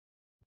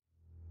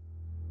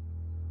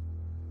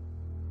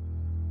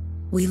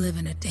We live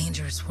in a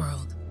dangerous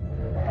world.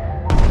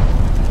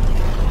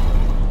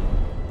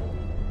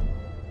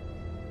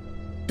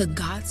 The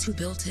gods who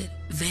built it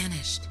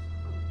vanished,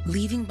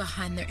 leaving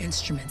behind their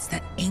instruments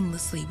that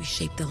aimlessly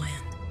reshaped the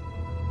land.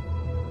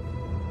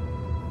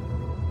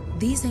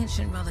 These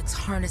ancient relics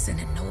harness an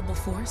unknowable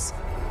force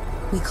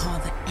we call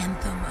the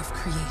Anthem of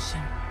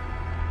creation.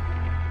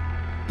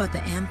 But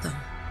the Anthem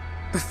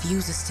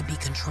refuses to be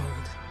controlled.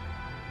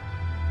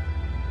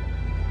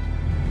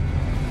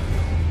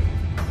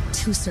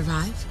 To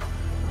survive,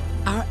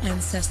 our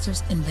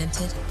ancestors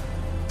invented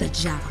the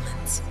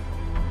javelins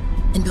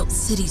and built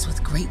cities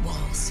with great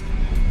walls.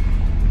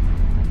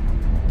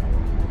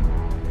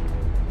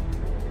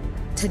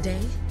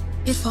 Today,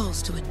 it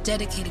falls to a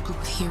dedicated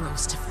group of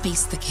heroes to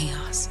face the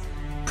chaos,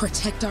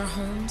 protect our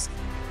homes,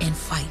 and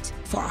fight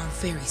for our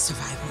very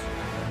survival.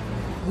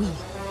 We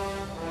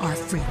are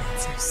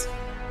freelancers.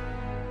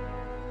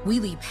 We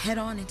leap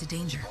head-on into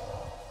danger,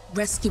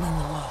 rescuing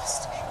the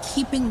lost,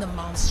 keeping the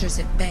monsters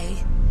at bay,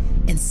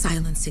 and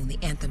silencing the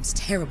Anthem's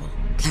terrible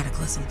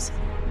cataclysms.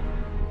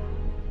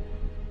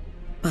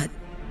 But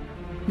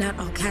not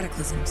all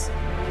cataclysms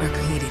are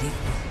created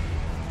equal.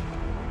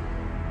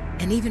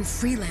 And even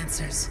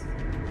freelancers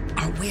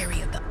are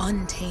wary of the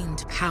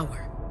untamed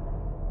power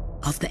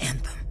of the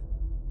Anthem.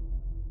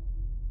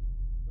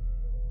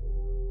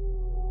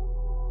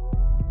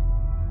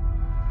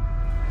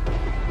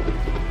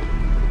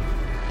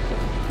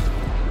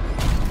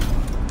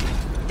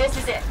 This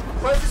is it.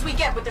 Close as we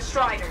get with the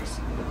Striders.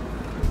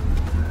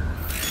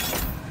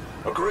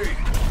 Agreed.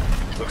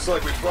 Looks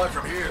like we fly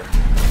from here.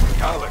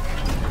 Alec,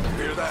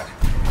 you hear that?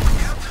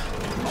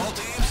 Yep. All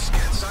teams,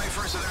 get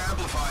ciphers to their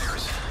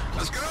amplifiers.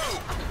 Let's go!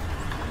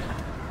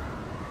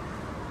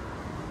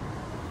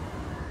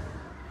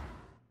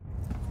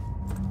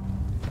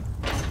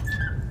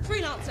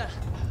 Freelancer!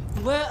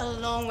 We're a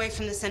long way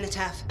from the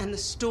cenotaph, and the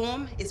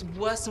storm is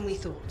worse than we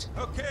thought.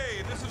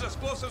 Okay, this is as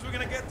close as we're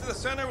gonna get to the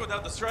center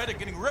without the Strider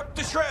getting ripped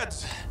to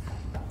shreds.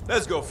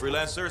 Let's go,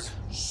 freelancers.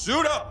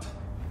 Suit up!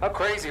 How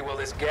crazy will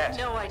this get?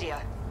 No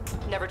idea.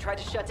 Never tried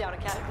to shut down a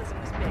cataclysm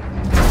this big.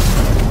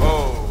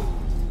 Oh,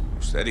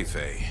 steady,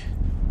 Faye.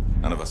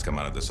 None of us come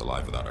out of this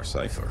alive without our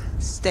cipher.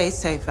 Stay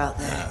safe out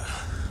there.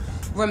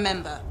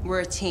 Remember,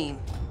 we're a team.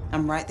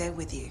 I'm right there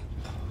with you.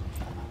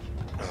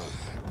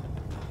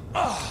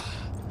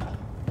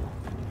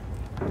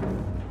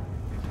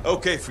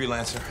 Okay,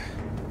 freelancer.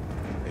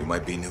 You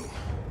might be new,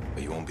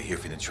 but you won't be here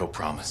for the show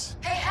promise.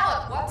 Hey,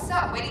 Alec, what's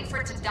up? Waiting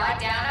for it to die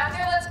down out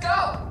there? Let's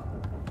go!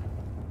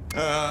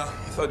 I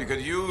thought you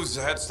could use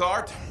a head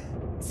start.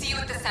 See you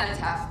at the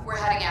cenotaph. We're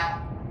heading out.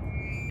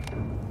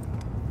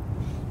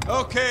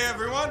 Okay,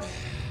 everyone.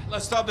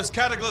 Let's stop this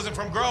cataclysm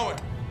from growing,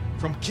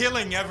 from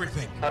killing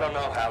everything. I don't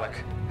know,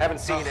 Alec.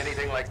 Haven't seen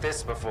anything like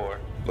this before.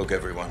 Look,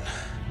 everyone.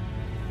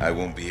 I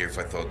won't be here if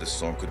I thought this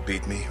storm could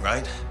beat me,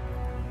 right?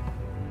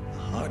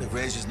 Heart of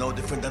Rage is no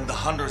different than the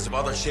hundreds of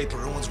other Shaper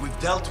ruins we've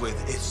dealt with.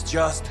 It's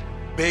just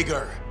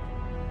bigger.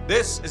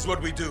 This is what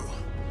we do.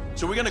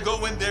 So we're gonna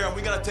go in there and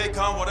we're gonna take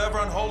on whatever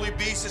unholy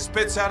beast it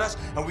spits at us,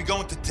 and we're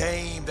going to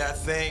tame that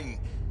thing.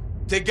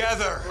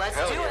 Together. Let's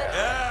do it.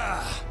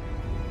 Yeah.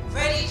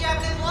 Ready,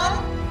 Javelin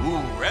 1?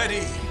 Ooh,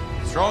 ready.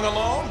 Strong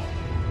alone,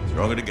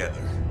 stronger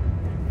together.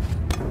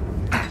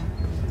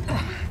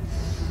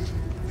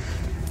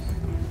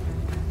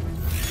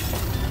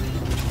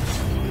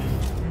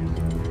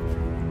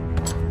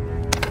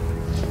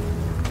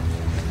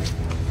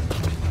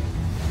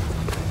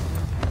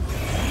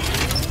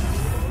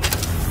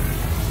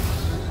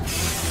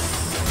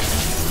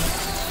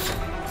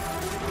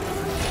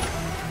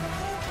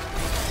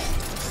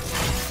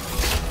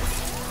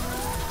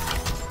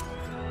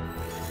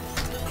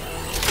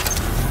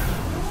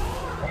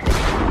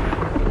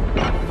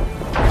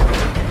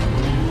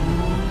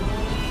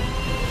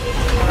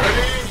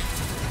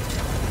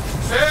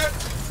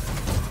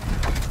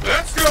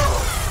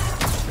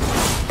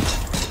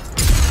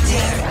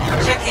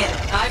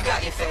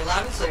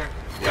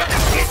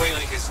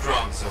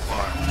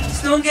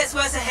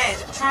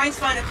 Trying to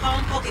find a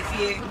calm pocket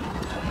for you.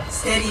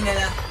 Steady,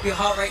 Miller. Your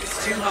heart rate is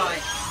too high.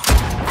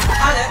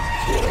 Alec,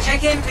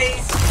 check in,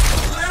 please.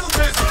 A little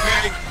busy,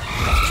 Kay.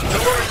 The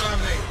word's on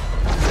me.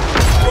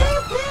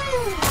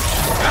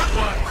 That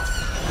one.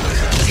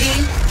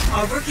 Team,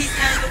 our rookies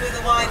handle with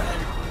a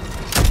wyvern.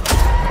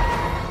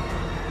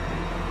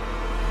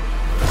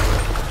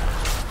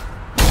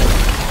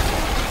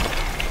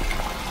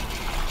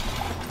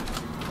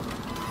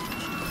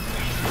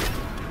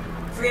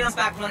 Freelance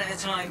back one at a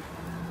time.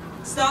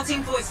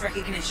 Starting voice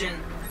recognition.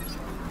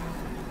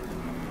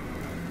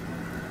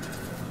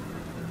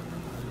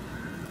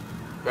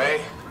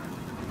 Ray?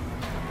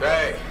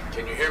 Ray,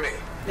 can you hear me?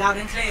 Loud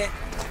and clear.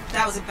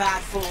 That was a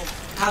bad fall.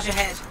 How's your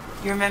head?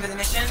 You remember the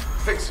mission?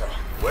 Think so.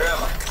 Where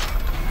am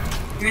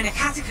I? You're in a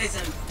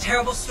cataclysm,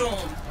 terrible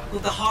storm,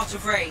 with the Heart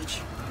of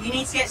Rage. You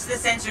need to get to the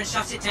center and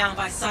shut it down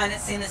by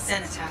silencing the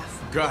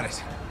cenotaph. Got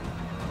it.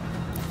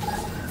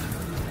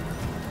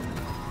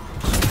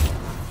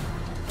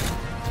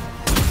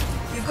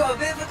 You've got a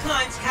bit of a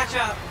climb to catch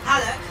up.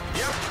 Halleck?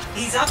 Yep.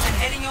 He's up and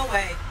heading your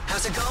way.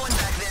 How's it going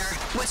back there?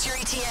 What's your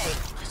ETA?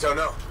 Don't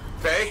know.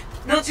 Faye?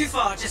 Not too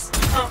far, just...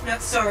 Oh, no,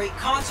 sorry.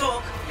 Can't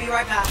talk. Be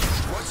right back.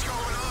 What's going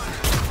on?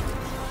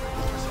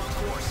 It's on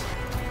course.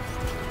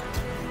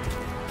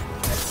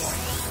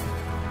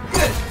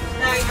 Good.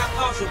 Now you have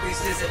partial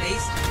boosters at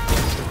least.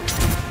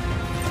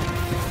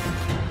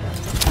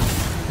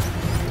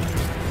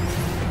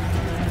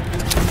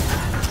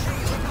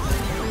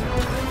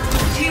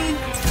 Team,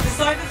 the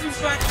Cypher from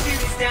Strider 2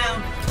 is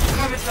down.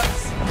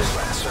 Comatose. The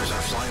blasters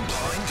are flying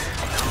blind.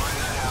 Now on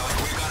that alley,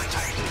 we got a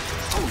Titan.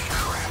 Holy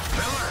crap.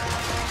 Miller,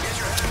 get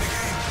your head in the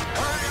game.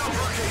 Hurry up,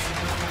 rookie.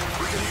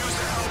 We can use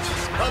the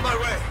help. On my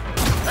way.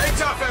 Hang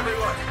tough,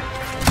 everyone.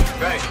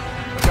 Faye,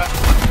 we got...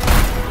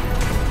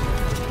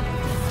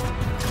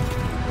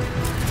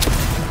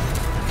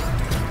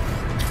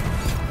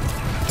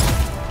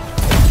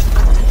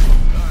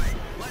 Alright,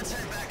 let's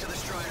head back to the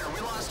Strider. We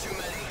lost too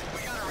many.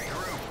 We gotta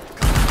regroup.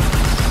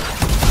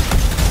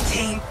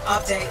 Team,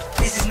 update.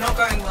 This is not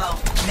going well.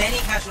 Many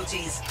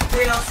casualties.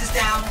 Freelancers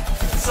down.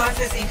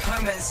 Cyphers in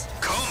comas.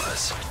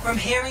 Comas? From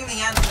hearing the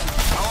anthem.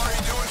 How are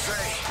you doing,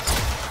 Faye?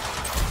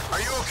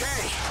 Are you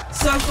okay?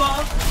 So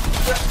far,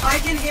 but I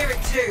can hear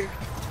it too.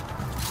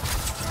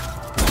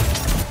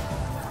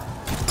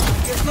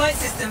 Your flight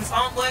systems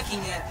aren't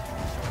working yet.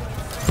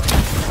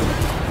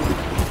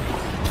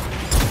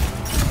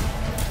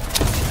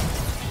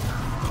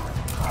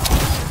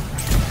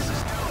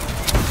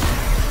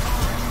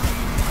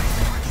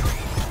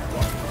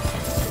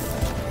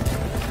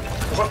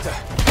 What the?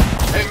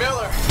 Hey,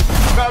 Miller!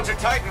 Found your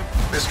Titan.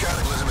 This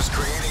cataclysm is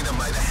creating them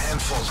by the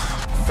handful.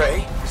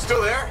 Faye, you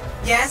still there?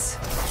 Yes,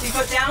 we've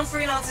got down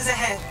freelancers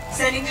ahead,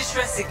 sending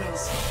distress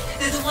signals.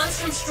 They're the ones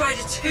from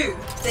Strider 2.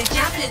 Their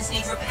javelins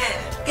need repair.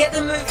 Get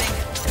them moving.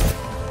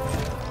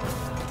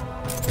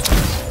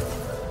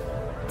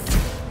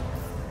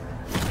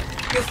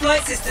 Your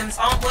flight systems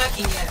aren't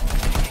working yet.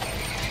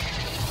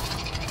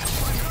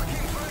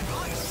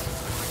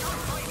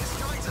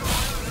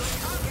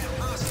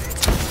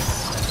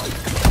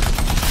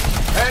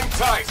 Hang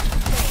tight.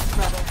 Thanks,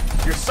 brother.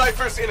 Your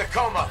Cypher's in a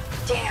coma.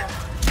 Damn.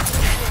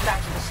 Heading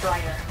back to the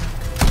Strider.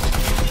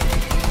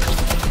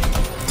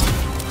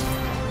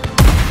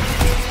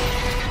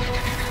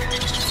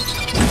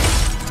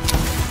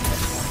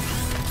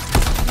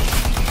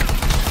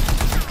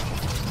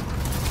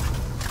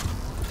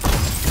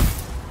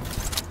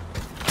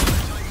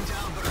 Titan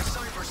down, but our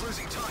Cypher's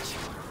losing touch.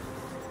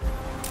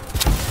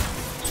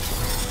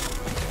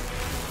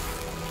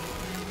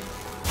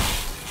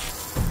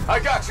 I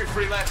got you,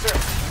 Freelancer.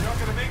 You're not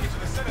gonna make it to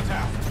the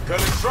cenotaph.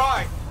 Gonna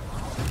try.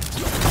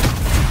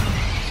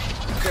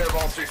 Took care of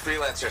all three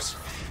Freelancers.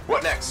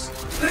 What next?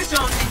 Push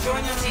on and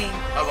join your team.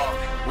 How long?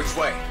 Which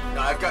way?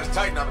 Now, I've got a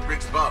Titan on the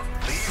bridge above.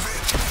 Leave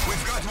it.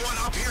 We've got one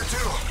up here,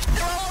 too.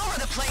 They're all over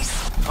the place.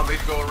 I'll need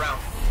to go around.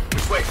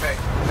 Which way, Faye?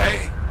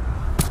 Hey!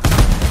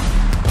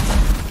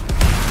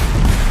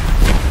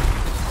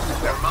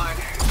 Never mind.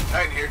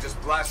 Titan here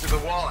just blasted the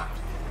wall out.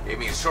 Gave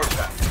me a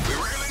shortcut. We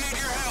really need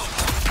your help.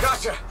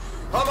 Gotcha!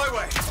 On my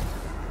way!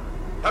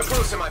 How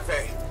close am I,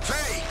 Faye?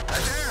 Faye,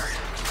 there.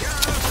 Get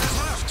out to his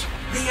left.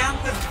 The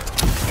anthem.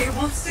 It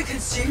wants to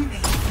consume me.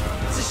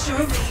 To show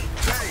me.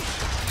 Faye,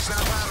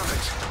 snap out of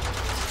it.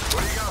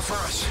 What do you got for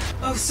us?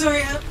 Oh,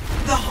 sorry.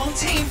 The whole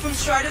team from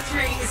Strider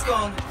 3 is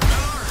gone.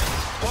 Miller,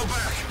 pull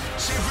back.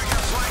 See if we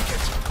can flank it.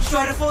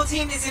 Strider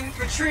 14 is in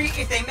retreat.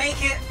 If they make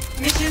it,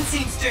 mission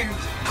seems doomed.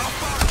 How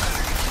far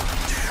back?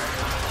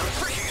 I'm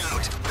freaking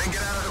out. Then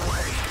get out of the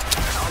way.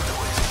 I'll do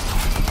it.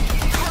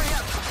 Hurry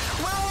up.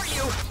 Where are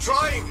you?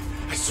 Trying!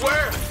 I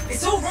swear!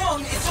 It's all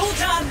wrong. It's all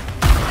done.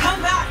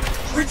 Come back.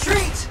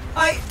 Retreat.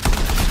 I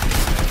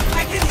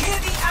can hear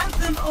the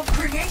anthem of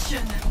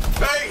creation.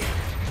 Hey!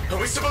 Are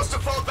we supposed to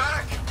fall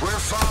back? We're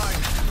fine.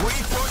 We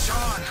push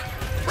on.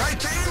 Right,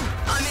 team?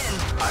 I'm in.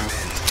 I'm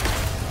in.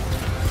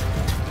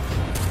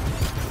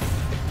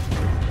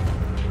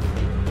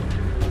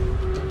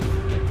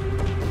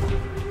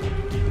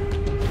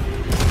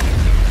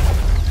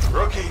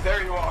 Rookie,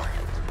 there you are.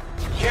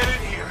 Get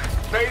in here.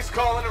 Faye's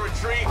calling a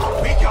retreat.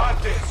 We got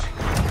this.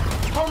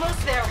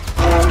 Almost there.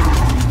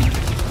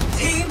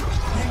 Team,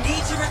 you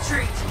need to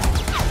retreat.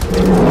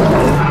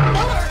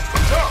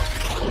 Go!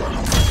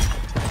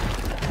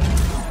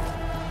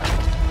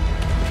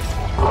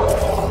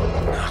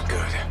 Not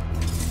good.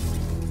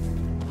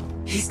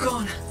 He's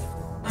gone.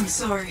 I'm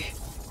sorry.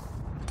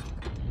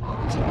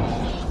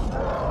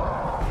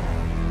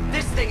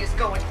 This thing is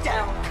going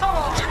down. Come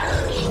on!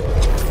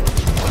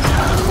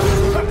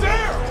 I'm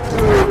there!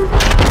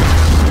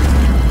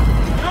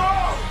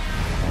 No!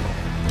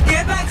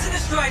 Get back to the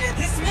Strider.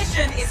 This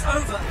mission is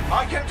over.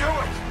 I can do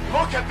it!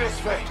 Look at this,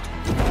 Faye!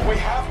 We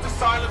have to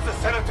silence the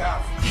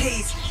cenotaph!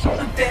 Please,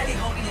 I'm barely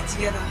holding it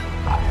together.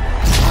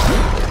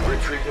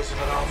 Retreat isn't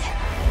an option.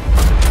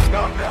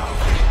 Not now.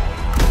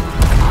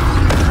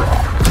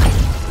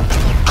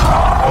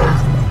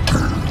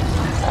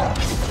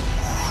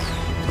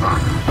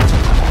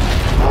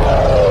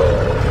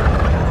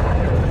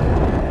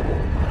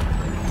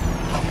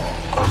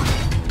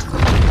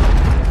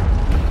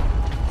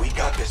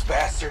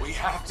 bastard! We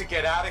have to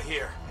get out of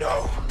here.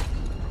 No.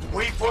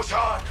 We push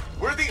on.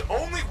 We're the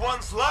only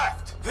ones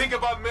left. Think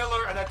about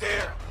Miller and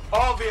Adair.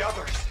 All the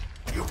others.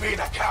 You being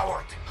a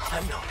coward.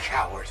 I'm no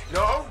coward.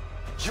 No?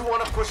 You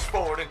want to push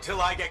forward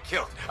until I get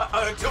killed.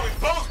 Until we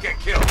both get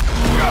killed.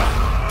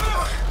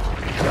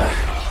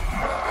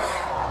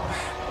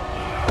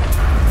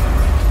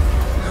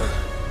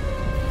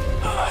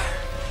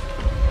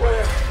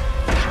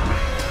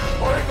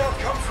 Where did that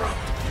come from?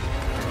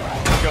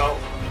 Go.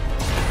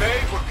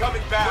 Babe, we're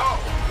coming back. No!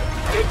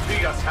 It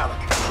beat us, Halleck.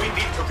 We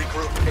need to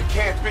regroup. It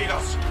can't beat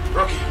us.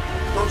 Rookie,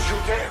 don't you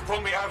dare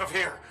pull me out of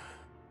here.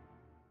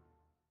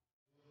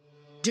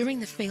 During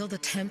the failed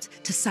attempt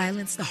to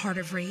silence the Heart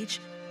of Rage,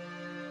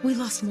 we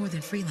lost more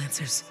than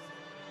freelancers,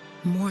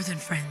 more than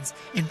friends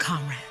and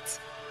comrades.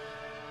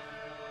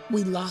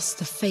 We lost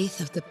the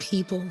faith of the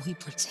people we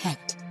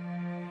protect.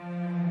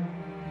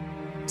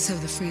 So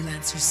the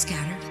freelancers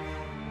scattered,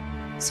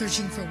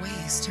 searching for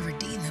ways to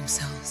redeem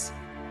themselves.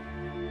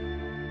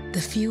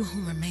 The few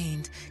who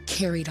remained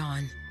carried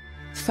on,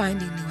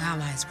 finding new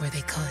allies where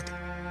they could.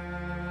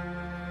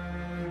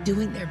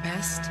 Doing their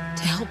best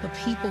to help a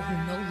people who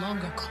no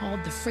longer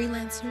called the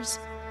freelancers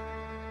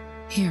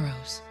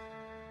heroes.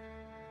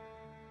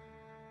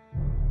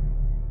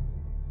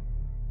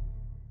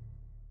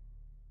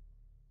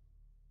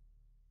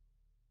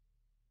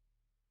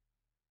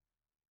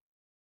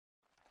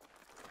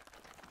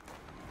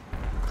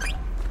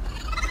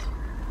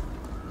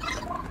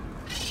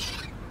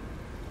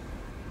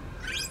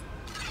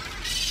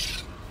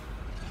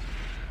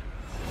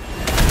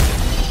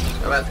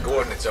 I'm at the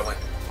coordinates, Owen.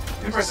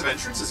 Impressive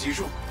entrance, as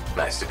usual.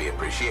 Nice to be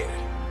appreciated.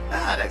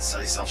 Don't sell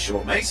yourself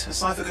short, mate. A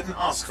cipher couldn't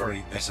ask for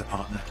a better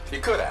partner.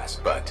 You could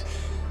ask, but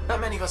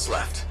not many of us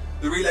left.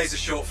 The relay's a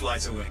short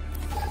flight away.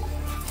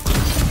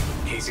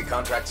 Easy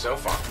contract so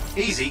far.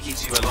 Easy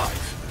keeps you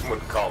alive.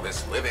 Wouldn't call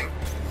this living.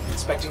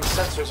 Inspecting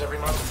sensors every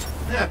month.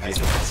 Yeah, pays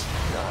the bills.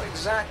 Not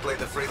exactly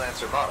the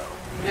freelancer motto.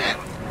 Yeah,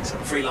 so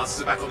the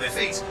freelancers are back on their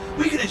feet.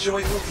 We can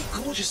enjoy all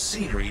the gorgeous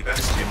scenery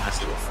Best Jim has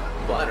to offer.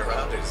 Flying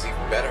around it is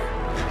even better.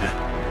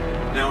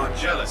 Now I'm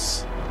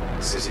jealous,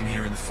 sitting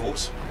here in the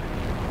fort.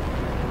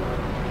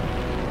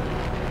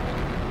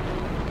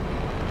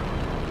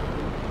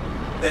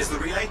 There's the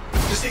relay.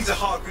 Just needs a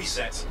hard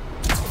reset.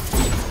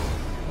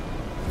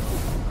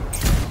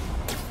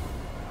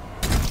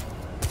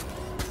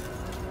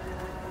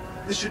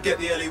 This should get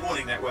the early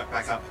warning network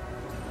back up.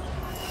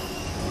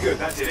 Good,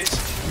 that did it.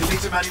 You'll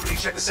need to manually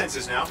check the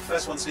sensors now.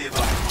 First one's nearby.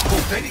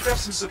 Oh, maybe grab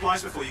some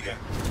supplies before you go.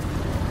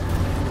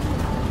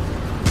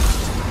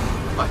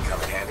 Might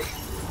come in handy.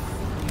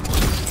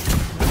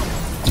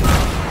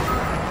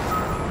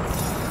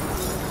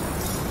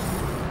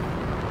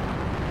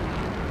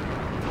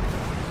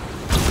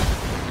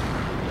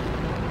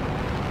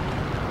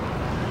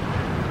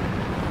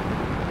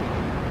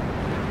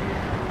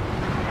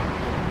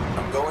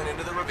 I'm going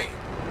into the ravine.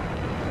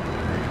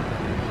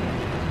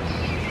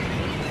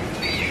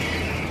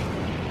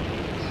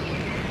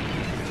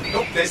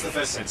 Oh, there's the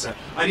first sensor.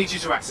 I need you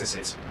to access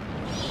it.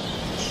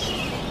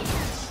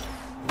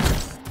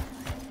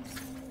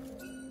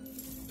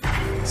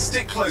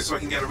 Stick close so I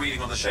can get a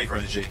reading on the shaper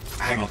energy.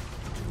 Hang on.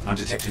 I'm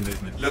detecting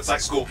movement. Looks like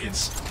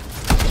scorpions.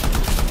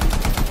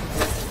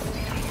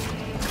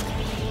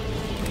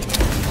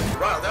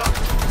 Riled up.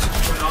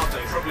 Well, aren't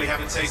they? Probably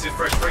haven't tasted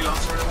fresh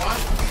freelancer in a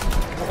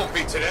while. Won't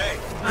be today.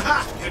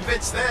 Haha!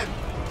 Convinced them.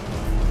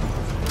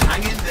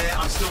 Hang in there.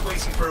 I'm still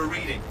waiting for a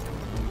reading.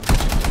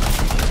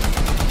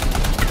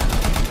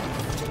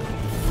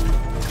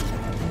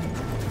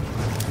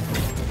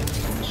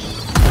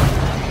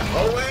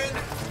 Owen!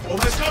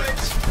 Almost got it!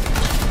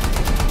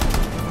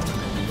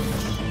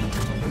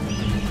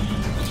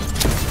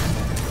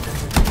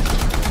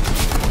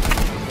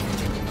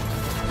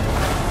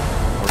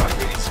 Alright,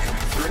 readings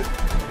coming through.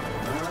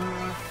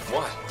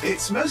 What?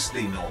 It's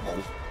mostly normal.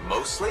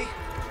 Mostly?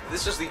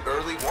 This is the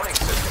early warning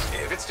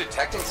system. If it's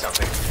detecting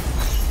something...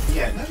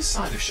 Yeah, no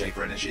sign of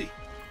shaper energy.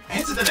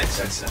 Head to the next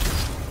sensor.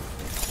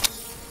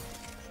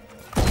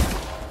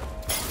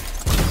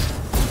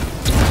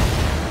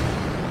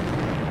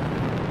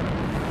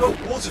 Oh,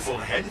 waterfall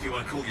ahead if you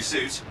want to cool your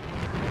suit.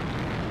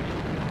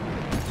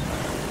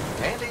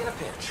 Handy in a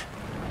pinch.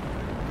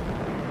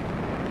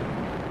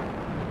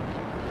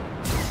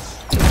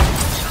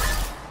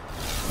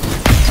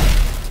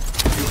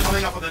 You're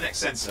coming up on the next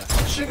sensor.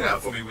 Check it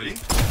out for me, will you?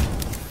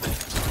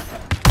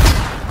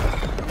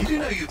 You do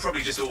know you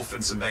probably just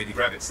orphaned some baby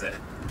rabbits there.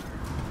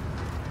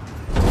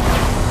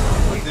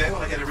 Wait there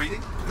while I get a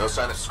reading. No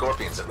sign of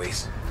scorpions, at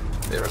least.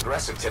 They're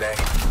aggressive today.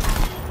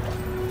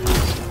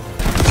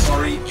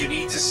 Sorry, you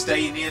need to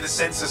stay near the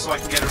sensor so I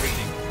can get a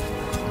reading.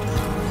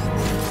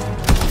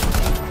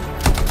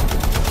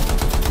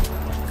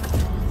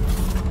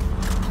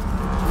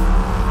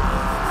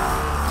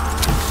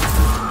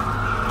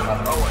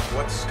 Owen,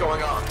 what's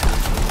going on?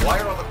 Why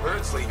are all the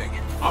birds leaving?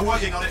 I'm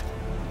working on it.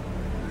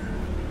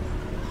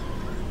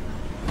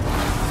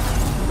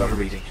 Got a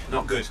reading.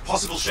 Not good.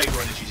 Possible shaper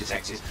energy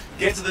detected.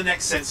 Get to the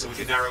next sensor, we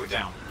can narrow it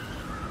down.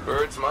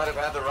 Birds might have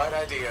had the right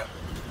idea.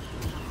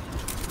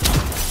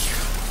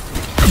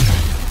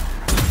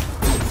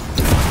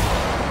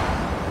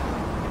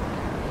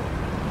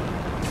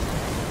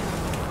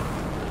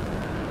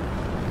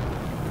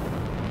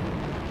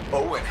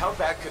 Owen, how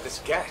bad could this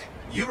get?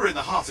 You were in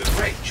the heart of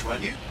range,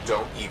 weren't you?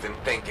 Don't even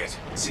think it.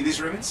 See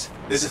these ruins?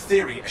 There's a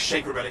theory a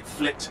Shaper relic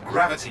flipped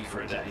gravity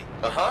for a day.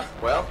 Uh-huh,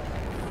 well,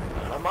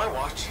 not on my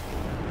watch.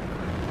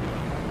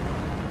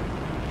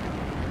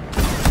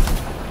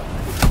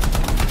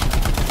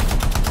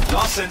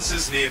 Last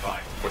sensors nearby.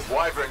 With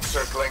wyverns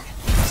circling.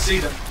 See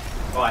them.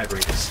 Fire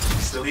breathers.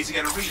 Still need to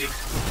get a reading.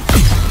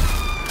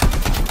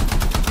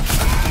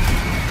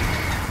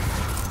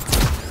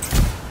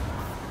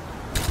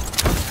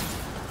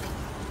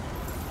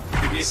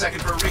 Give me a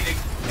second for a reading.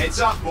 Heads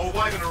up, more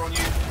wyvern are on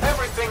you.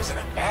 Everything's in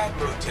a bad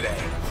mood today.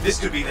 This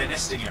could be their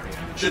nesting area.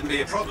 Shouldn't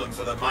be a problem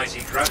for the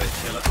mighty Gravit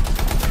Killer.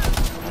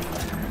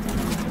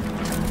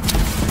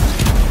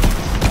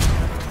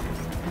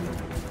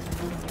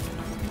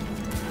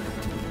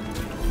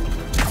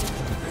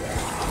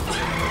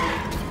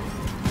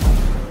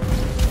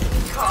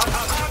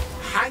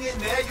 Hang in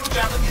there, your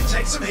javelin can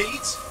take some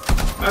heat.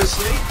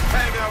 Mostly.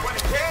 And when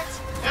it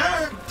can't?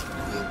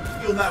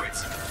 You'll know it.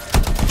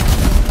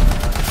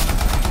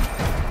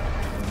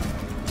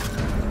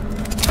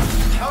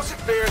 How's it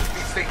fair that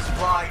these things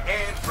fly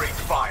and breathe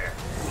fire?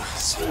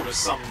 Sort of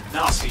some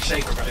nasty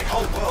Shaper relic.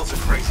 Whole worlds are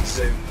crazy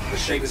soon. The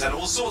Shapers had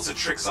all sorts of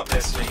tricks up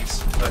their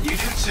sleeves. But you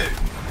do too.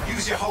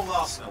 Use your whole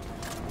arsenal.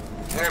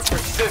 They're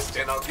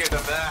persistent, I'll give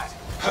them that.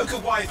 Poke a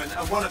wyvern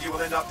and one of you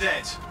will end up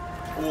dead.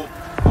 Or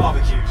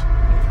barbecued.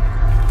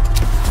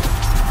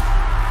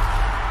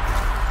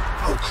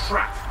 Oh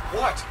crap!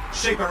 What?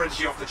 Shaper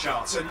energy off the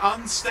charts. An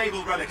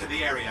unstable relic in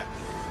the area.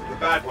 The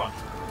bad one.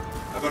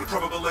 I've got a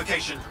probable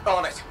location.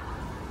 On it.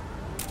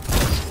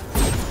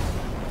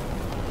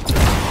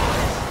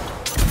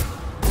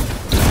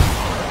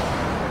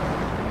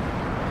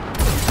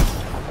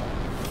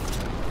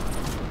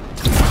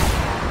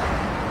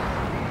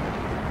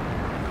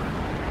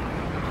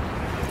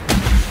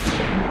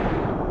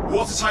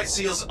 Watertight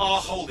seals are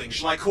holding.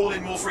 Shall I call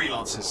in more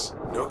freelancers?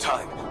 No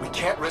time. We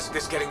can't risk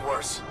this getting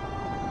worse.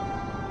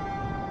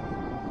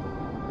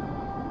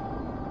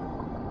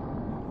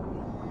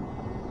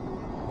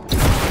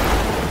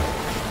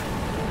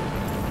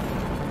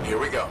 Here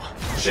we go.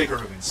 Shaper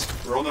ruins.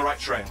 We're on the right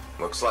trail.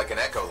 Looks like an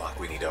echo lock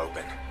we need to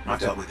open. I've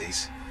dealt with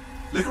these.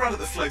 Look around at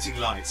the floating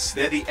lights.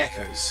 They're the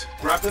echoes.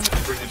 Grab them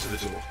and bring them to the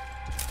door.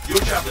 Your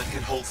javelin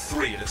can hold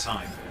 3 at a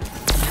time.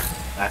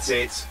 That's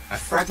it. A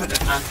fragment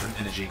of Anthem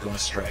energy gone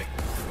astray.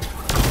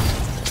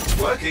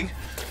 It's working,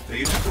 but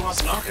you'd have to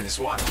ask an Arcanist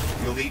why.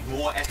 You'll need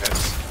more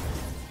echoes.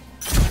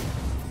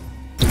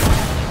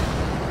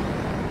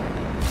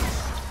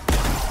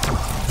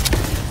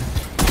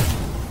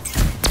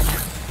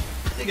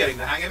 You're getting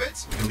the hang of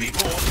it. You'll need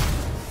more.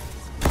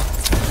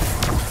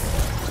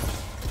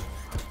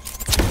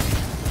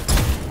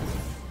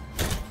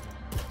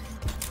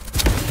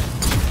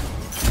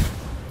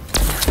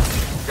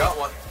 Got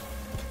one.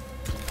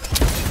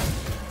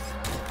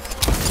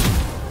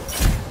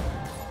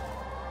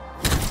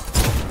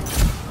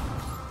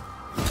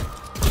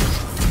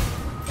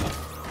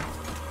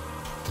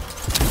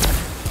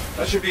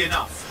 That should be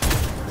enough.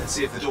 Let's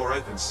see if the door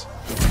opens.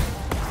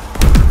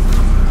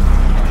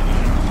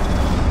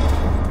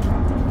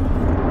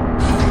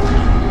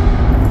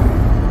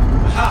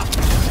 Aha!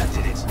 That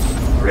did it.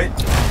 Grit.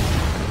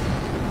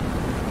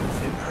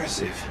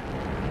 Impressive.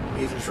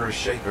 Even for a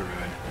Shaper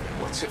ruin.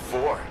 What's it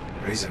for?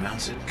 Raise a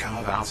mountain,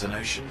 carve out an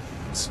ocean,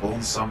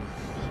 spawn some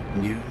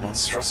new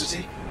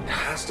monstrosity? There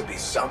has to be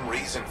some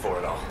reason for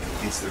it all.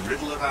 It's the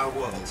riddle of our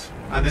world.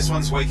 And this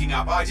one's waking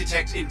up. I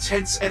detect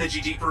intense energy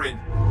deeper in.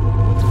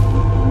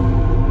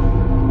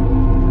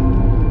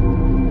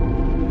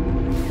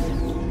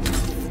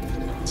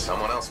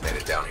 Someone else made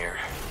it down here.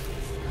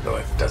 Though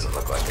it doesn't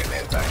look like they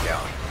made it back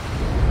out.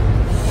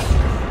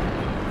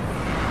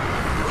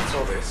 What's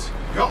all this?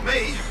 Got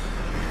me.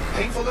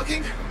 Painful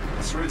looking?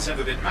 This ruin's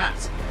never been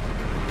mapped.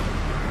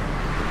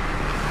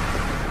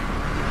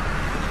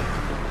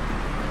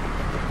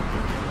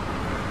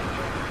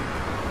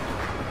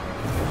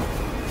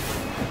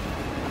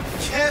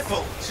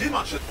 Careful! Too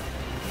much of...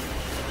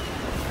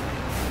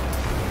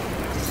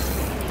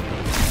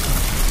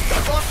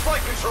 I've lost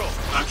flight control!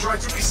 I'm trying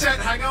to reset,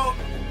 hang on!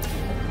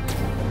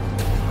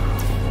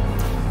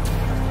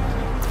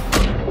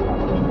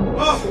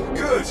 Oh,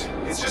 good.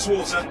 It's just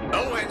water.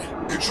 Owen!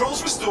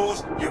 Controls restored,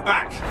 you're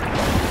back.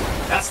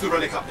 That's the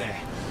relic up there.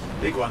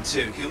 Big one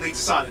too, you'll need to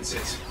silence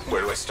it.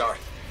 Where do I start?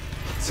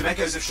 Some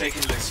echoes have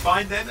shaken loose.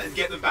 Find them and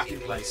get them back in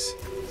place.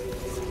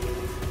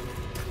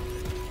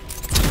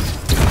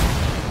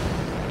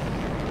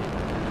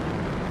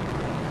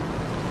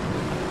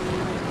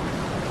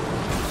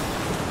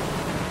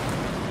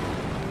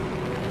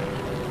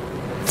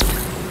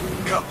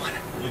 Come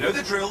on. You know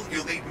the drill,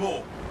 you'll need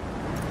more.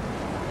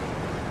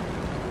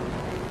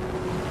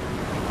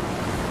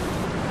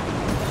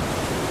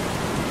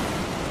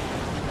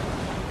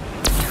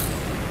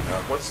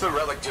 What's the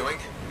relic doing?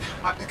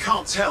 I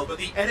can't tell, but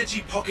the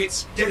energy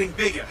pocket's getting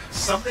bigger.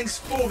 Something's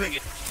forming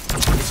it.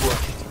 It's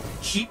working.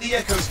 Keep the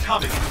echoes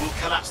coming and we'll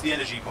collapse the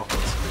energy pocket.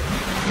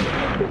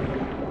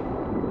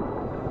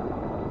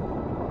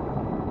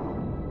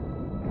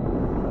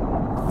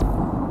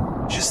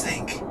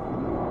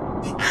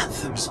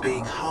 Anthem's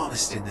being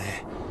harnessed in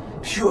there.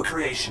 Pure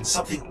creation,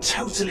 something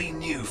totally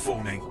new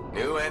forming.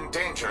 New and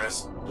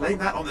dangerous. Blame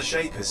that on the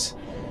Shapers.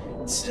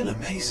 It's still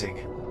amazing.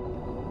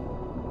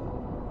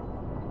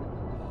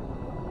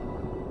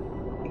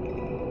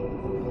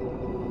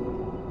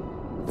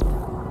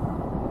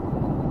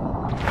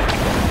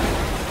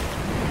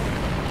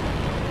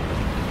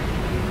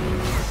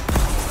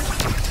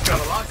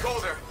 Got a lot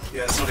colder.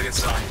 Yeah, that's not a good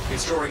sign.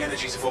 It's drawing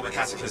energy to form a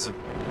cataclysm.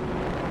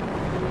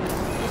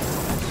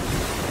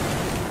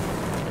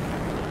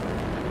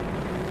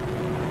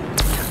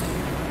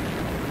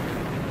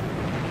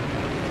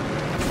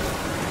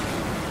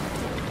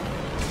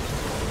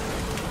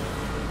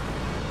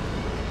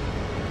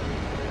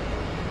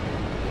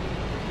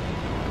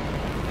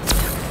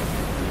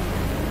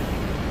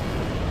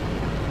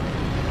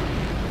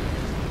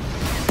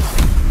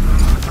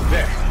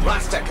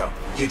 Last echo.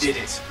 You did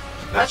it.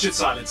 That should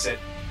silence it.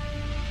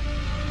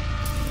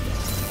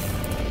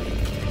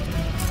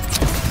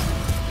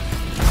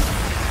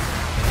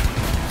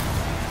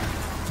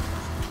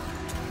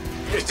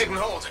 It didn't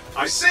hold.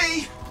 I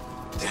see!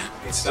 Damn,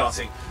 it's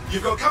starting.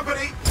 You've got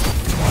company!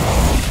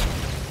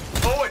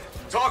 Owen,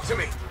 talk to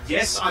me.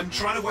 Yes, I'm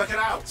trying to work it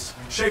out.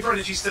 Shaper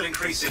energy's still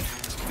increasing.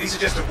 These are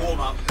just a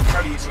warm-up,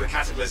 prelude to a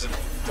cataclysm.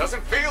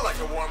 Doesn't feel like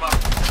a warm-up.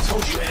 I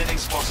told you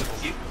anything's possible.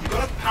 You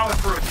gotta power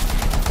through it.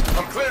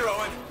 I'm clear,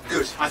 Owen.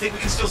 Good. I think we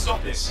can still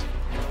stop this.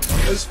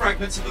 Those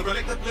fragments of the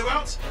relic that blew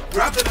out,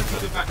 grab them and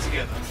put them back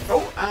together.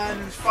 Oh,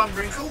 and fun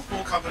wrinkle,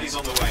 more company's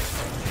on the way.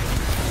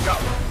 Go.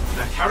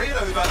 Now carry it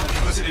over and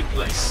put it in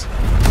place.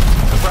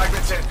 The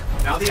fragment's in.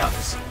 Now the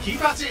others.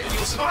 Keep at it and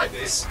you'll survive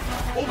this.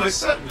 Almost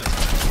certainly.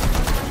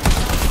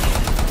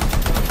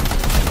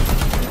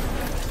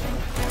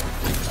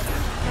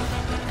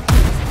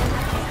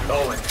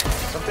 Owen,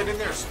 something in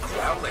there's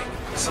growling.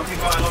 Something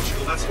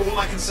biological, that's all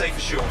I can say for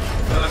sure.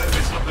 But I hope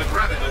it's not the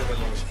Gravit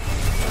Overlord.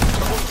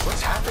 Oh,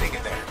 what's happening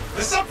in there?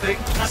 There's something!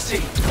 That's T.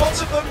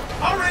 Lots of them!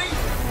 Hurry!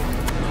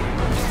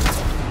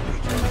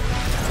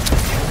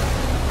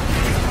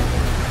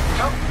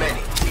 How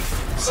many?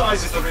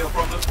 Size is the real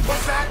problem.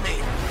 What's that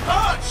mean?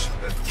 Large!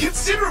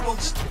 Considerable!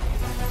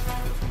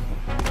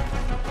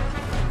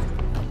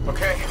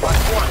 Okay,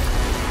 last one.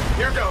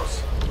 Here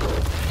goes.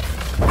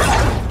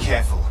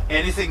 Careful.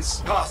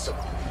 Anything's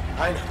Possible.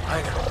 I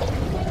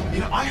know. You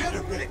know, I heard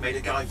a relic made a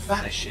guy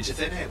vanish into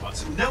thin air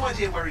once. No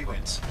idea where he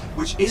went.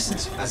 Which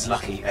isn't as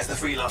lucky as the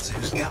freelancer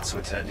whose guts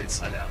were turned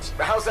inside out.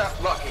 How's that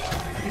lucky?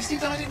 At least he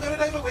died and got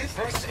it over with.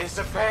 This is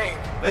a pain.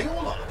 They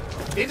all are.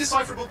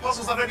 Indecipherable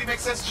puzzles that only make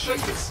sense to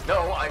Shapers.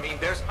 No, I mean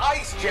there's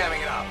ice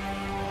jamming it up.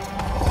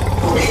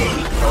 We're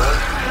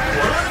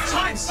out of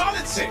time.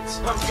 Silence it.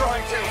 I'm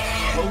trying to.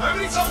 Well,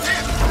 nobody told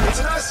him. It's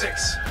an R6.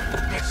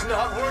 It's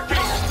not working.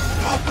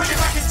 Oh, put it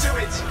back into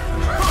it.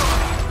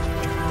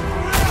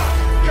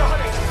 Got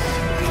it.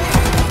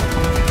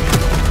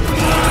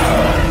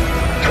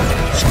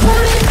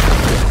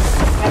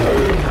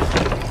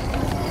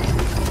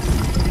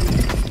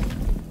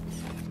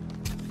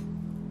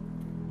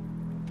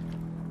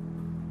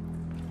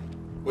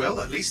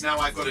 Well, at least now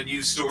I've got a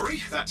new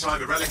story. That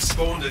time a relic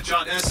spawned a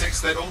giant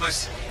R6 that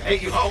almost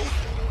ate you whole.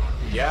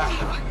 Yeah.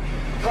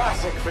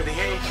 Classic for the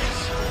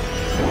ages.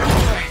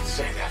 I'd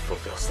say that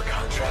fulfills the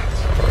contract.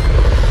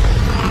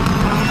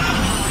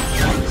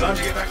 Time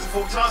to get back to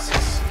Fort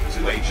Tarsus.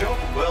 Two-way job,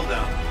 well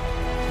done.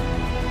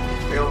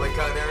 The only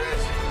kind there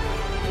is.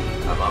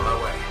 I'm on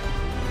my way.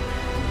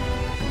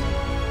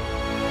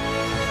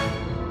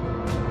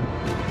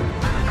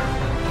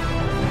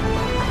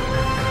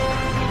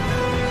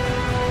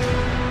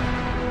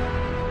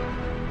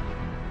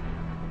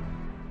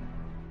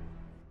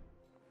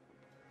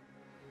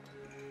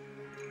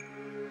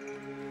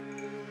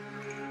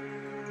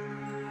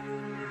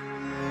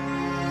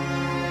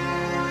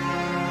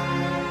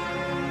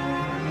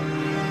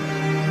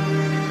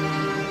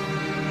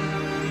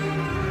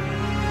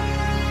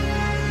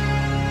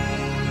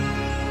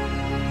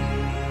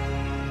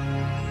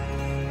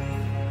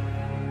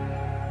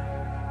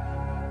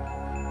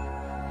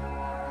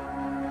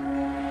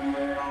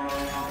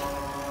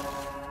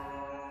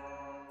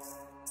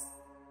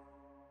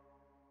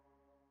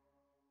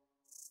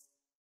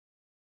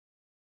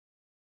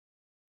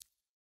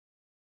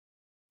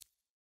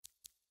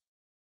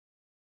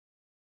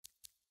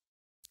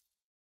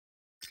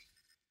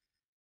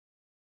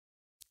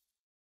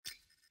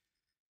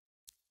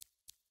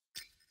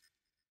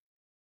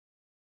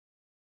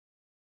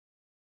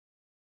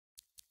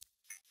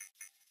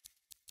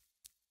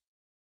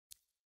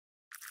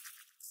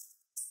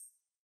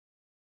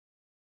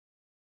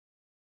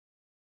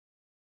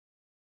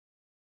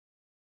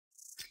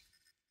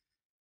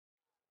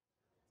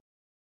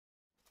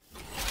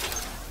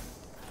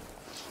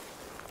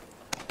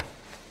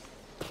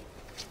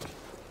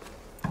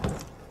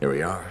 Here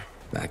we are,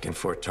 back in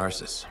Fort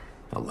Tarsus.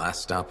 The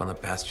last stop on the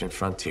Bastion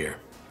frontier.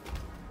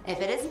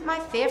 If it isn't my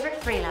favorite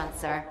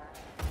freelancer.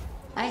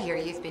 I hear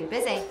you've been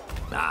busy.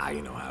 Ah,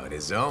 you know how it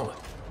is, though.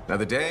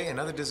 Another day,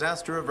 another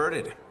disaster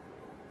averted.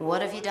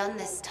 What have you done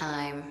this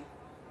time?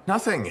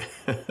 Nothing.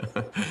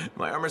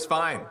 My armor's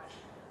fine.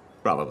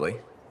 Probably.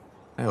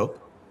 I hope.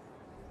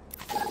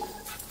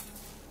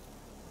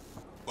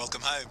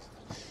 Welcome home.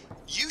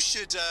 You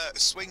should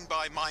swing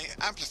by my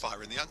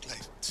amplifier in the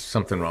Enclave.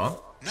 Something wrong?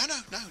 No,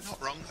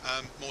 not wrong.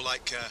 More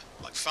like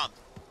fun.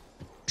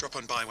 Drop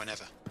on by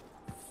whenever.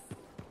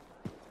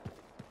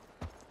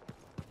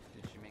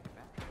 Did she make it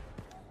back?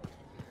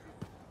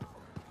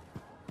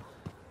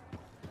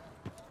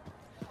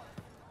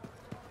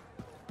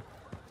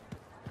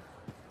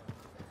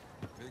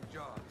 Big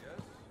job,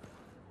 yes?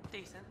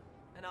 Decent.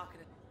 An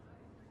architect.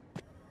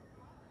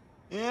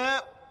 Yeah,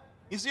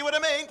 you see what I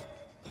mean?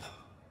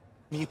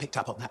 You picked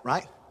up on that,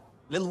 right?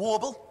 Little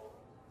warble?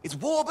 It's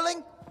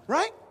warbling,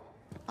 right?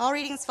 All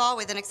readings fall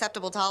within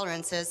acceptable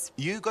tolerances.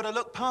 You gotta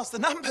look past the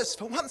numbers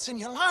for once in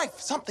your life.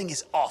 Something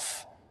is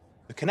off.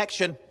 The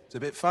connection is a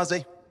bit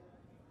fuzzy.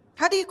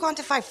 How do you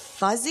quantify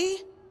fuzzy?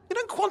 You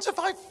don't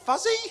quantify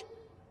fuzzy.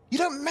 You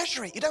don't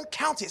measure it. You don't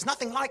count it. It's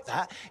nothing like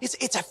that.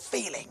 It's a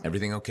feeling.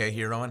 Everything okay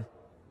here, Owen?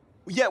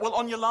 Yeah, well,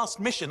 on your last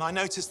mission, I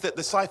noticed that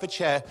the cipher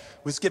chair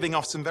was giving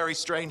off some very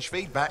strange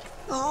feedback.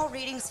 All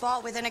readings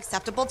fall within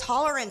acceptable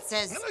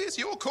tolerances. No, it's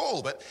your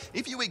call, but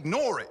if you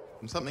ignore it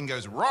and something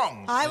goes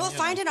wrong... I will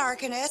find an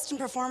arcanist and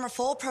perform a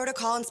full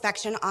protocol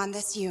inspection on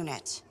this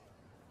unit.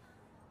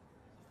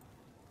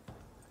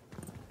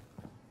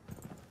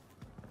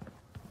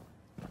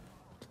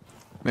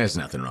 There's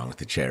nothing wrong with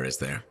the chair, is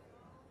there?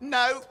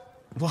 No.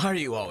 Why are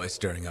you always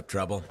stirring up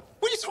trouble?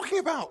 What are you talking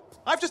about?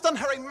 I've just done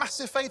her a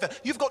massive favor.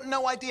 You've got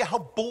no idea how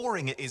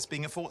boring it is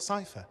being a Fort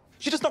Cipher.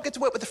 She does not get to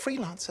work with a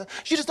freelancer.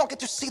 She does not get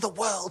to see the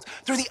world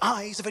through the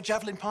eyes of a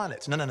Javelin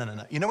pilot.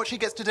 No. You know what she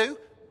gets to do?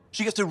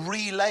 She gets to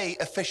relay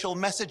official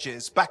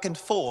messages back and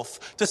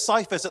forth to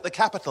ciphers at the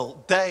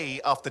Capitol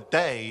day after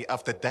day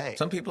after day.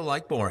 Some people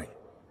like boring.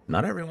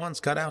 Not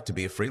everyone's cut out to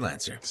be a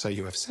freelancer. So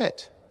you have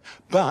said.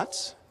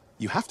 But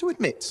you have to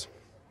admit,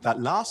 that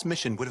last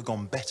mission would have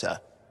gone better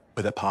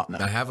with a partner.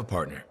 I have a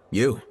partner.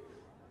 You.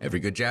 Every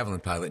good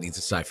Javelin pilot needs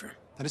a cipher.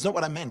 That is not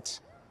what I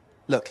meant.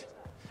 Look,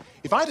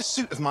 if I had a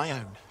suit of my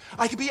own,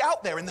 I could be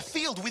out there in the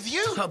field with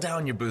you. Call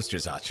down your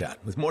boosters, Hotshot.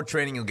 With more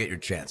training, you'll get your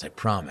chance, I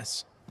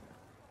promise.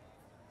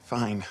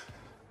 Fine.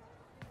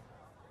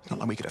 It's not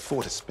like we could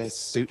afford a spare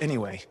suit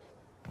anyway.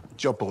 The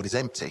job board is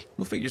empty.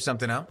 We'll figure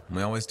something out.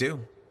 We always do.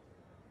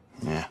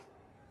 Yeah.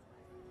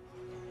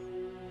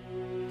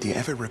 Do you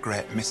ever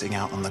regret missing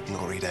out on the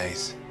glory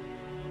days?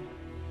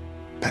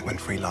 Back when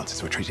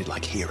freelancers were treated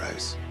like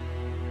heroes.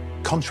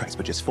 Contracts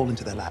would just fall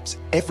into their laps.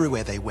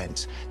 Everywhere they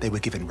went, they were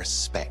given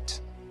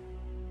respect.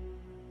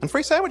 And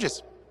free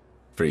sandwiches.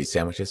 Free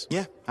sandwiches?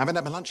 Yeah, I haven't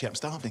had my lunch yet. I'm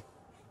starving.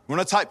 We're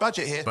on a tight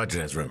budget here.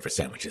 Budget has room for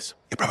sandwiches.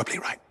 You're probably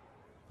right.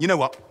 You know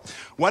what?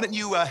 Why don't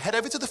you head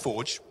over to the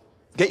forge,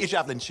 get your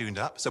Javelin tuned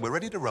up, so we're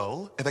ready to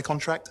roll if a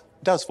contract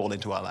does fall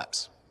into our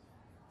laps.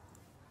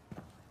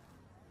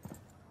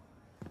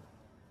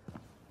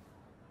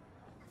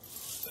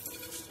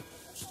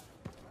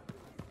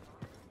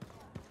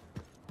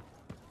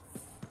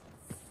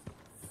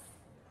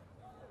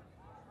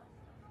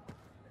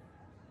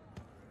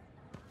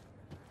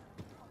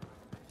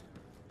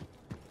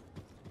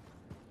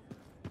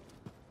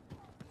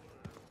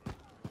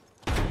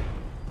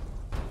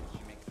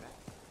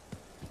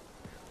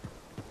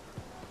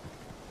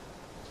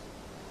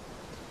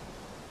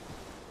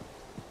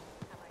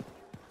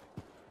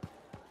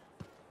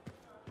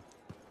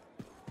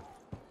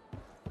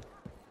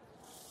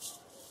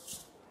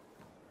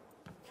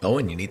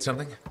 Owen, you need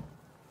something? What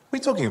are you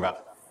talking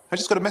about? I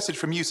just got a message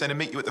from you saying to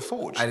meet you at the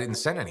forge. I didn't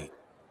send any.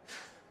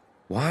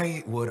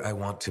 Why would I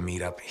want to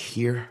meet up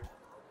here?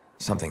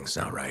 Something's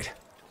not right.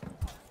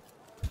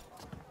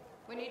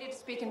 We needed to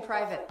speak in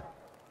private.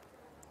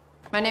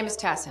 My name is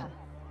Tassin.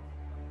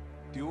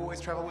 Do you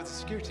always travel with a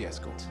security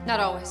escort?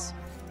 Not always.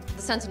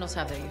 The Sentinels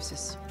have their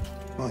uses.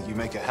 Well, you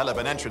make a hell of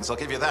an entrance, I'll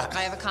give you that.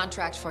 I have a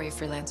contract for you,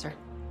 freelancer.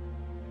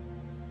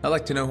 I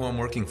like to know who I'm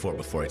working for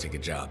before I take a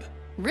job.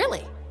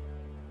 Really?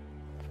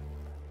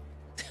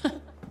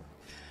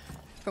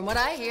 From what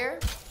I hear,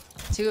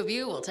 two of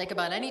you will take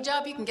about any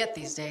job you can get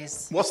these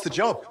days. What's the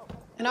job?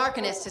 An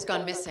Arcanist has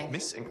gone missing.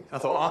 Missing? I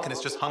thought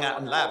Arcanists just hung out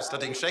in labs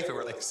studying Shaper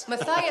relics.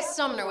 Matthias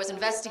Sumner was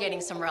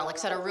investigating some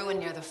relics at a ruin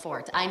near the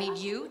fort. I need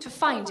you to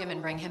find him and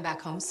bring him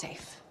back home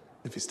safe.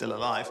 If he's still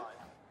alive.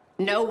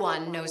 No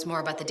one knows more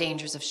about the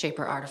dangers of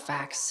Shaper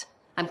artifacts.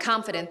 I'm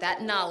confident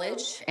that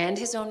knowledge and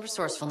his own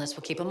resourcefulness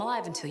will keep him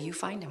alive until you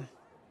find him.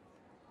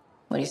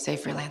 What do you say,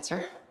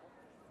 freelancer?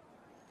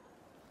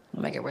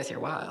 It'll make it worth your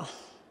while.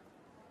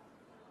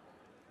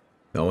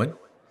 Owen?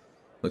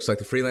 Looks like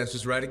the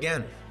freelancer's right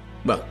again.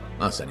 Well,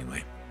 us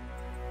anyway.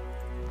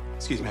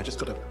 Excuse me, I just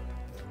got a...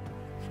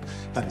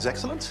 That is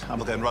excellent. I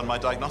will go and run my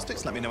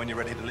diagnostics. Let me know when you're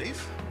ready to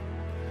leave.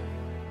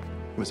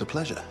 It was a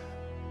pleasure.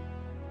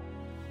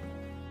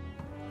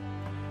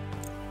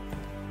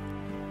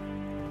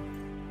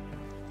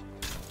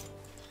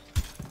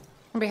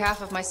 On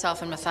behalf of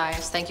myself and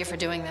Matthias, thank you for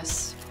doing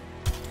this.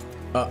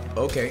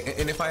 Okay.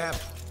 And if I have...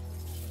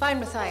 Find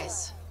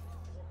Matthias.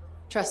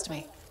 Trust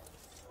me.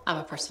 I'm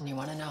a person you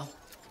want to know.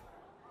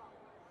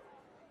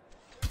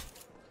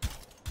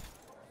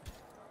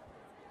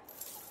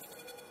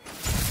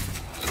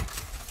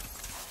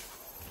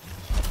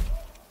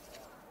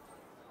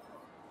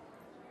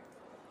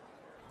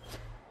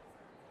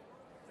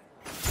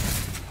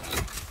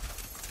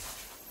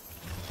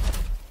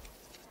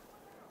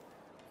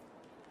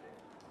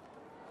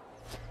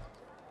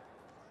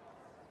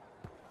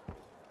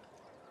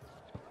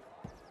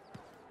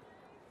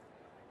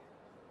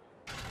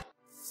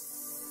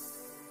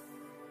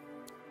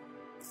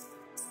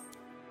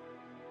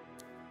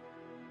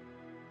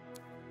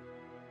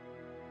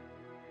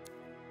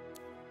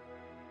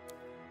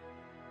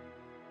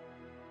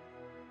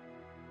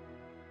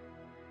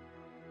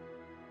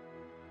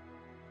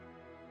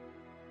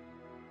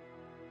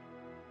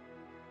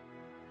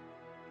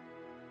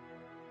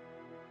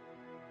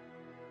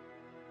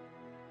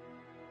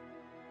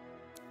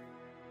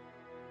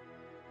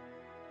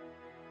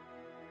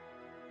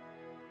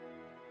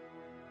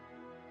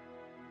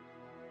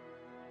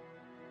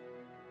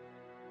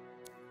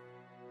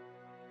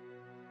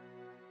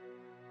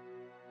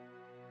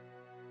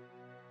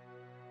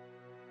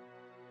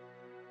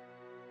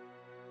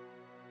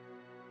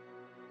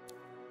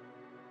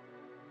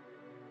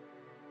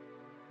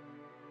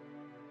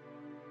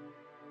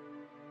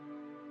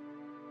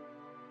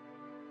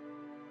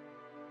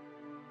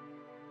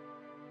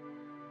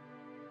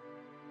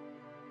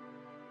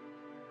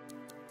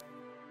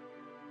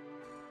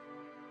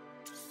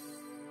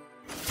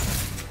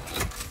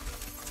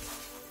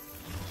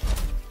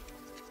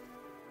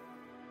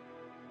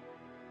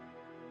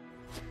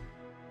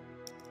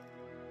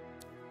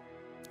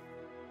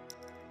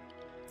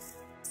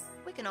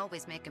 We can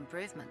always make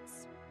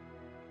improvements.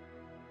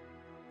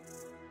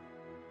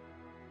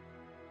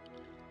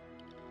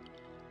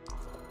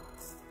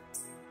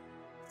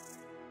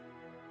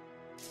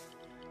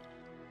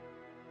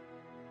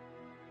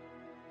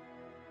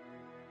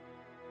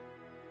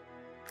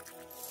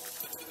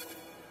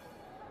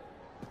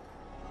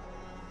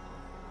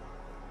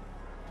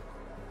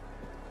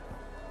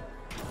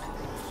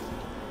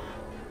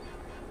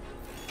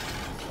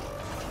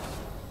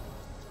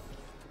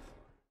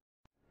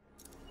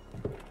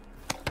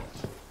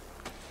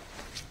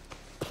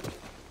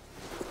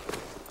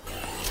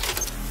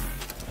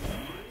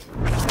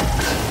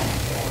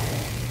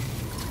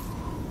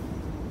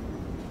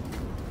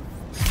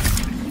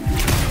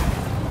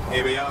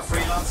 Here we are,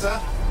 Freelancer.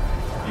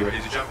 You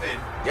ready to jump in?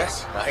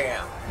 Yes, I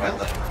am. Well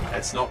then,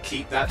 let's not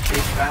keep that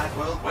big bad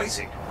world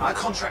waiting. Our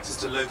contract is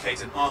to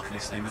locate an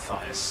Arcanist named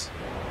Matthias.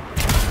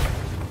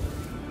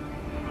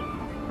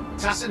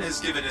 Tassin has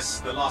given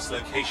us the last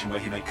location where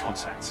he made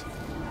contact.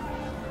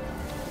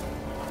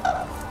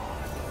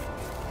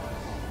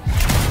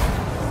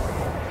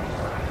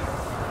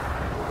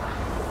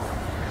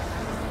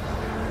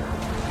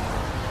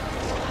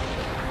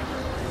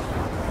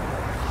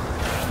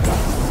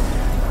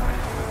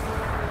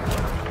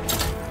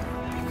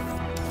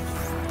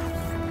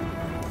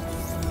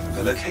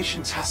 The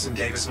location Tassin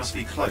gave us must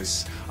be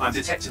close. I'm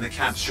detecting the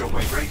camp's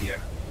shortwave radio.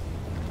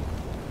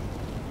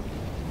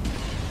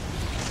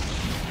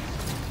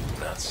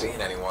 Not seeing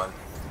anyone.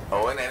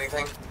 Owen,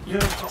 anything? Yeah,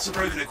 lots of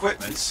broken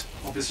equipment.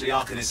 Obviously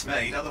Arcanist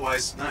made,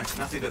 otherwise, no,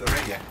 nothing but the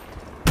radio.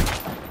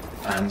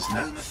 And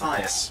no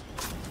Matthias.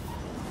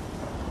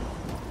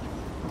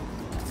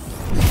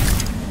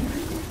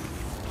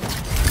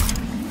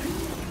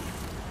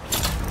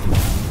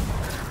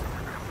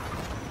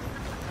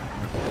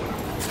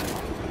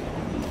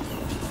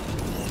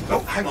 Oh,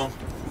 hang on.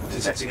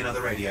 Detecting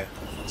another radio.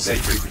 Same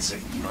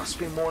frequency. Must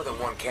be more than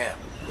one camp.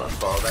 Let's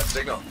follow that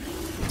signal.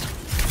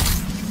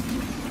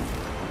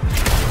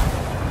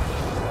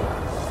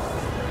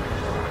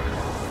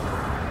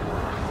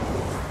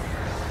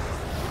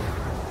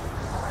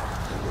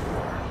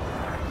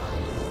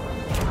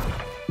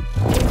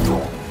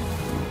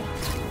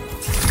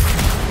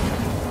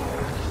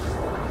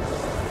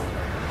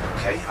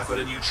 Okay, I've got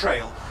a new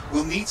trail.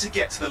 We'll need to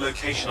get to the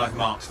location I've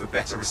marked for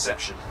better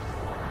reception.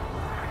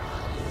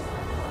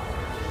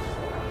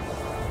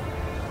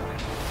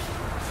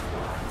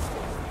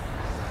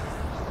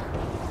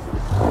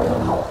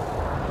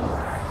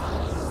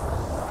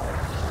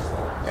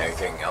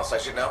 Anything else I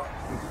should know?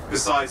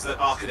 Besides that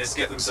Arcanists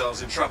get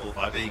themselves in trouble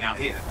by being out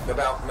here.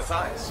 About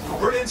Matthias?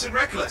 Brilliant and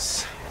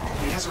reckless.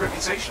 He has a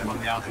reputation among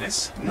the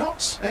Arcanists.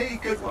 Not a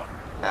good one.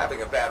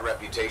 Having a bad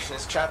reputation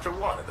is chapter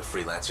 1 of the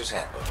Freelancer's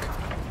Handbook.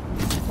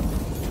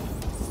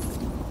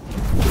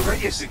 The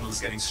radio signal is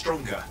getting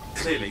stronger.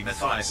 Clearly,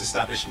 Matthias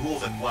established more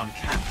than one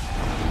camp.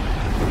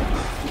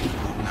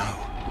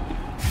 No.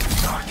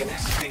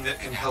 Arcanist? Thing that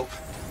can help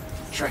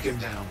track him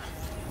down.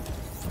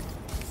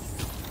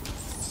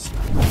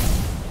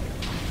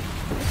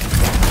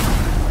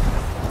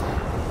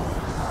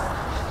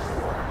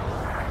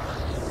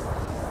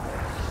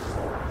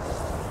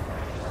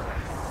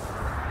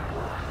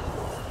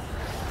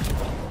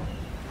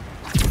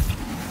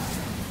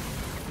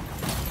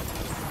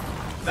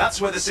 That's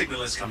where the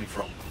signal is coming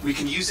from. We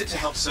can use it to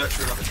help search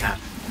for another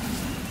camp.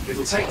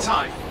 It'll take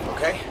time.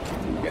 Okay,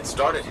 get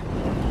started.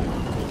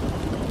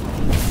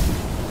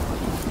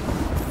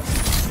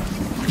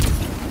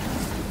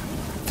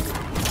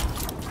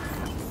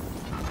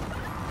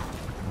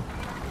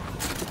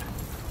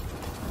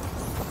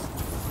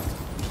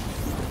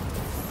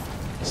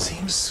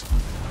 Seems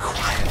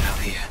quiet out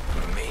here.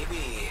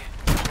 Maybe...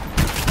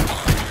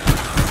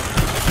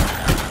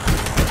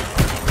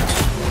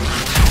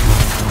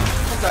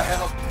 What the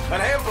hell? An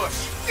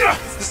ambush!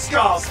 It's the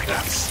scars,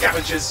 damn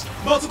scavengers!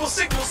 Multiple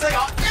signals, they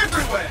are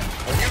everywhere!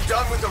 Are you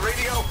done with the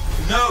radio?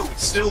 No,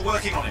 still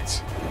working on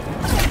it.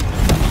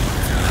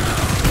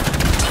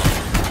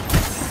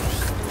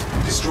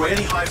 Destroy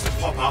any hives that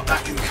pop up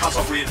that can cut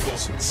off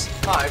reinforcements.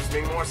 Hives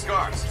mean more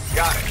scars.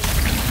 Got it.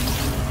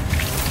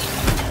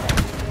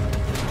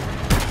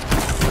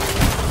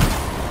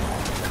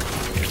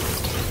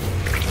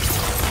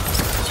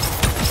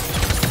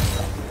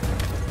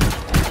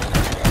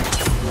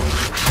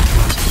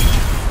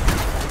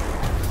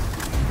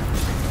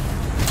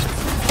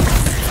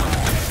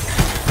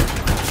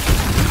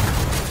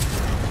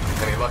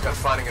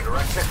 Finding a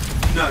direction?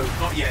 No,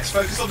 not yet.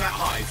 Focus on that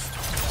hive.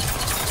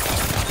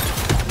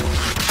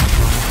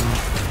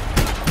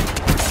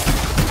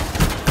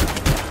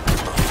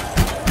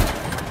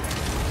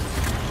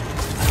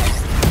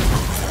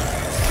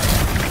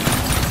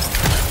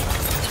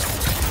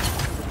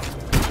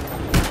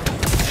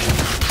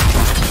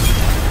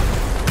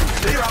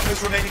 Clear out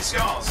those remaining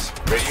scars.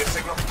 Radio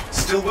signal?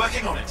 Still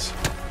working on it.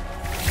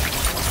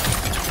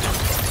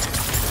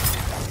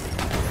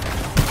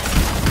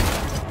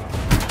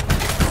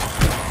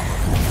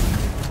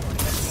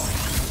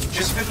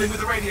 Just fiddling with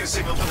the radio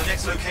signal for the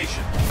next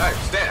location. I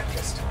understand.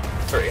 Just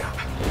hurry up.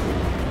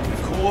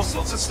 Of All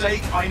sorts at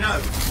stake, I know.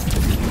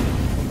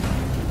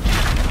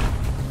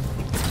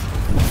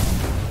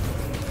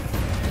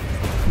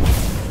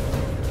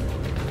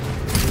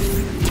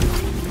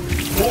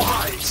 More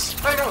hives.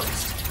 I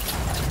noticed.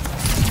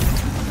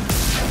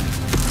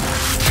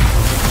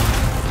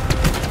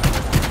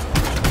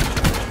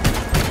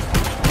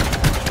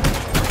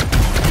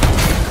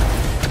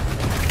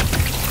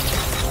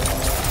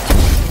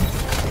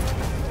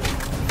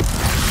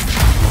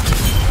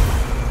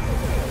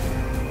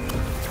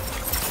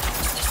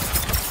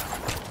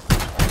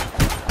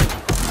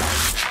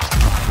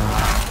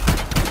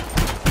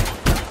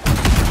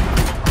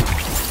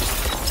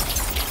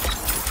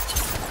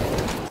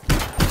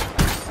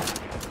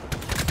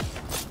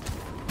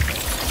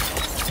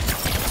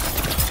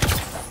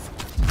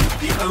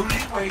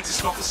 To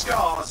stop the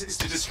scars is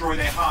to destroy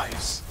their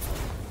hives.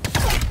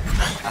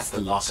 That's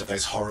the last of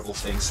those horrible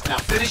things. Now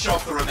finish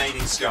off the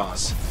remaining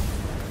scars.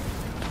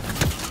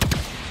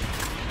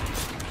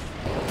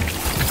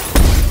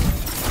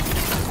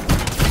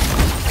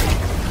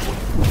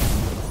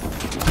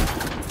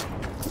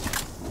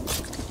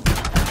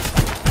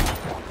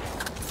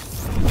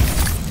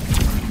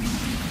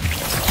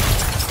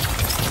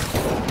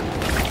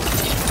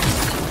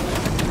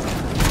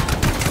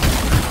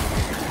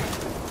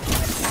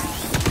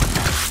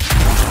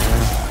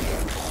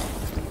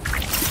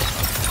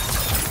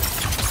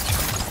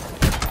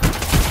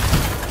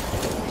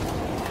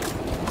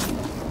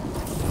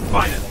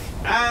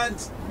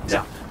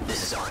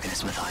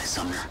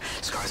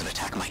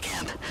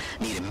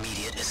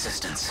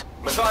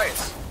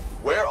 Matthias,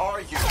 where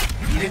are you?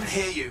 He didn't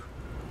hear you.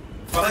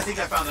 But I think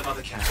I found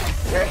another camp.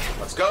 Okay,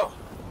 let's go.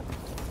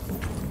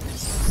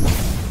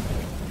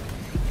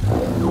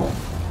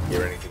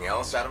 Hear anything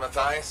else out of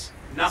Matthias?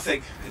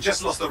 Nothing. It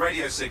just lost the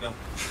radio signal.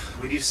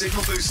 We need a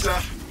signal booster.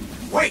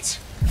 Wait!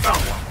 Found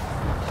one.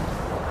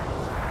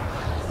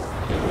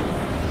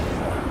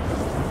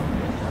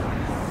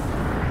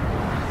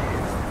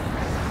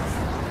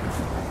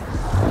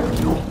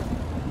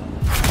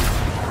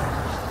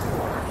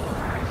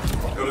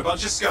 Got a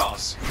bunch of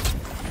scars.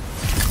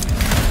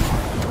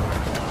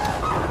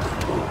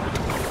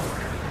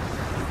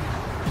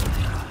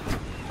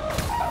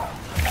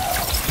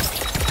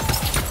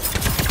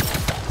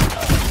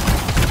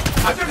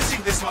 I've never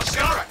seen this much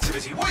scar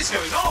activity. What is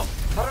going on?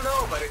 I don't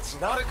know, but it's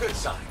not a good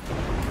sign.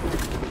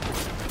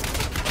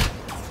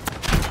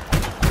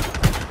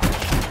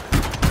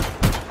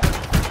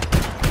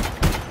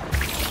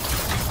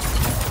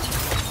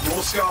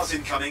 More scars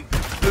incoming.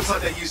 Looks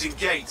like they're using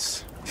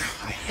gates.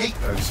 I hate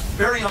those.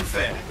 Very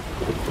unfair.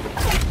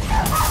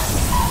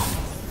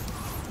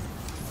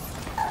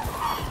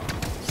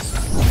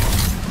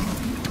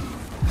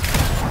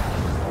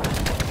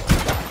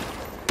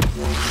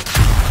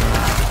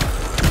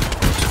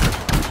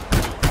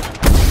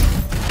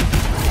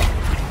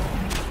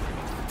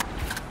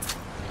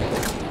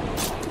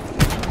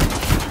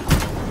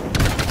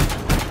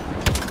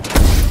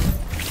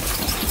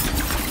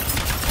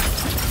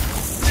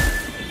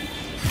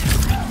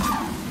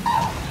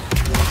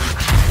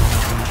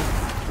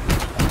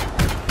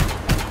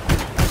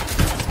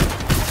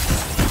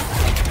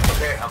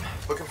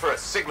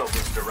 Signal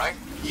booster, right?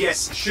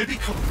 Yes, should be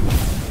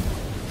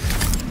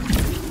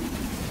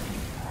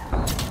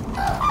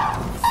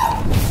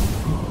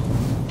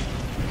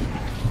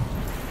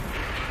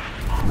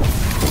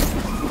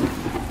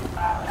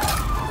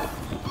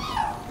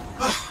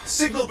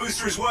Signal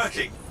booster is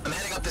working. I'm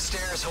heading up the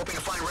stairs, hoping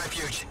to find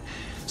refuge.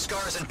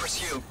 Scars in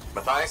pursuit.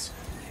 Matthias?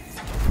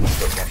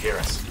 Still can't hear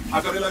us.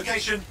 I've got a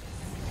location.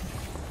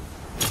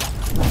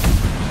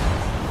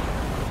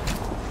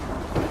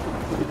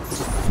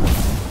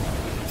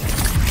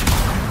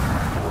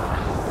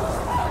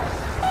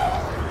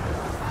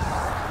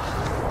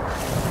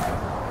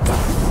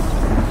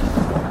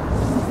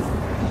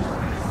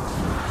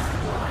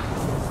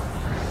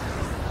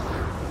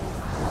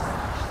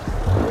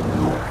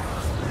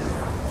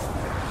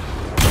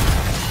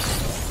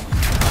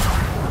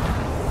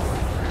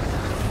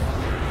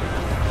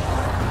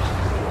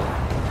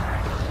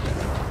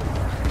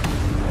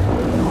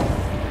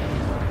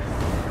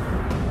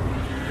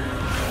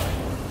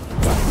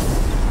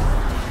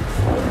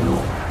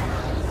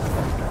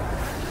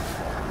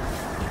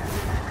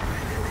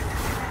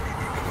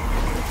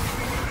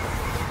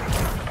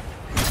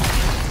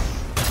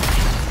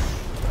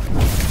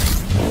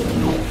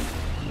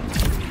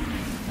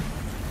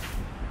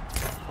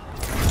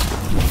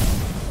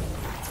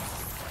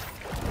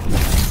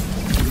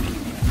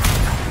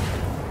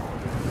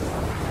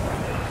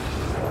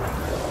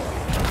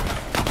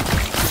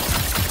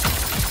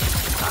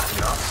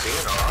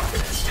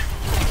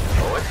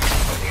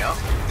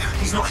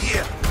 He's not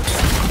here.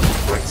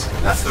 Wait,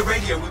 that's the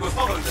radio we were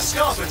following. The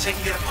scars were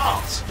taking it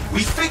apart.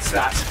 We fixed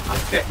that.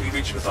 I bet we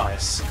reach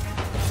Matthias.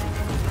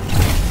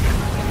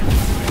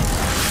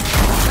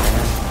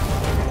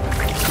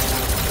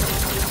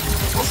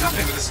 What's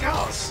happening with the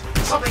scars?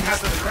 Something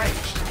has them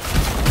enraged.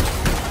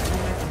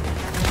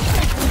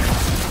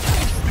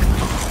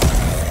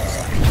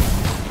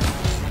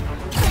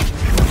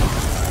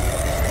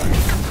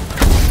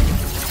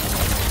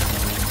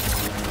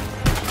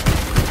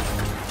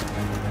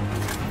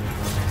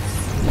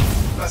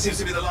 seems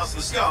to be the last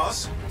of the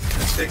scars.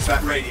 Let's fix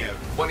that radio.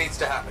 What needs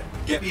to happen?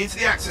 Get me into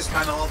the access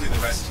panel, I'll do the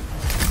rest.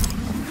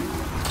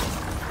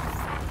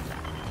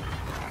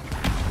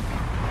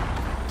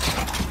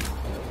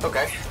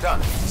 Okay, done.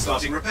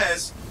 Starting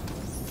repairs.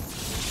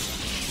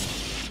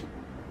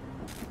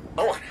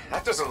 Oh,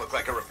 that doesn't look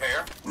like a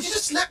repair. Would you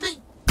just let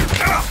me?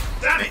 Ah,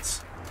 damn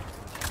it!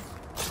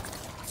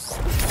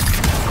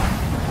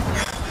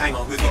 Hang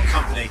on, we've got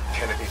company.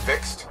 Can it be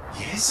fixed?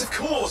 Yes, of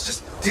course.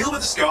 Just deal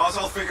with the scars,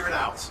 I'll figure it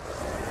out.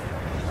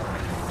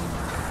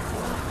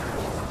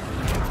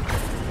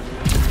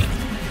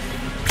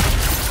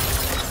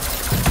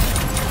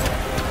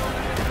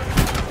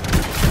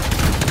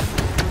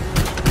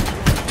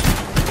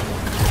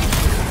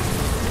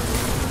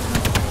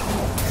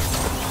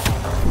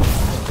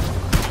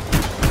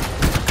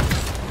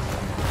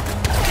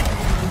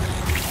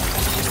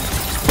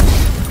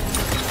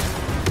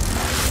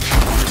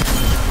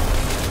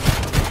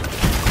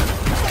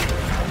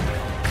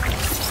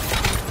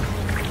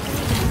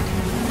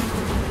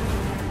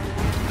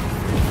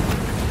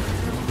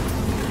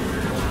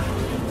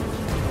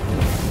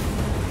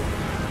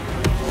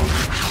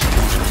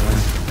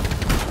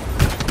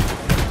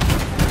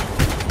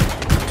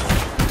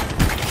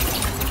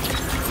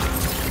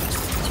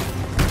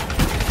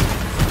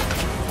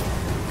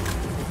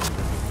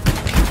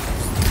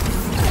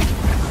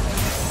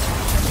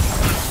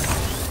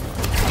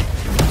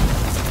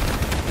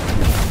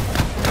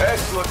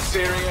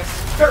 Serious?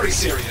 Very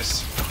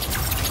serious.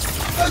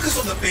 Focus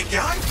on the big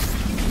guy.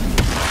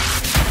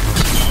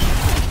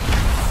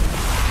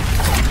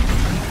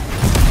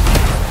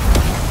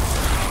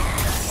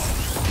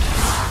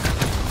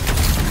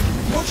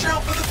 Watch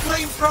out for the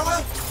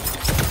flamethrower.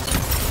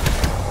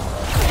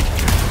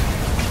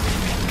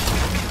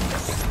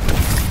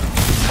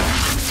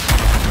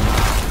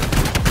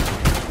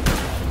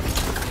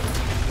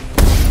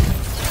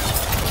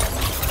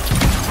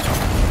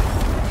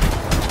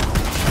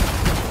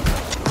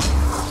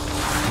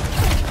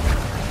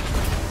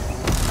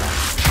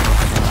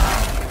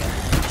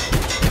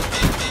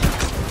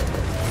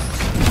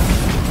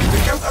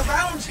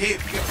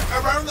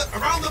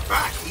 Around the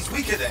back. He's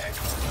weaker there.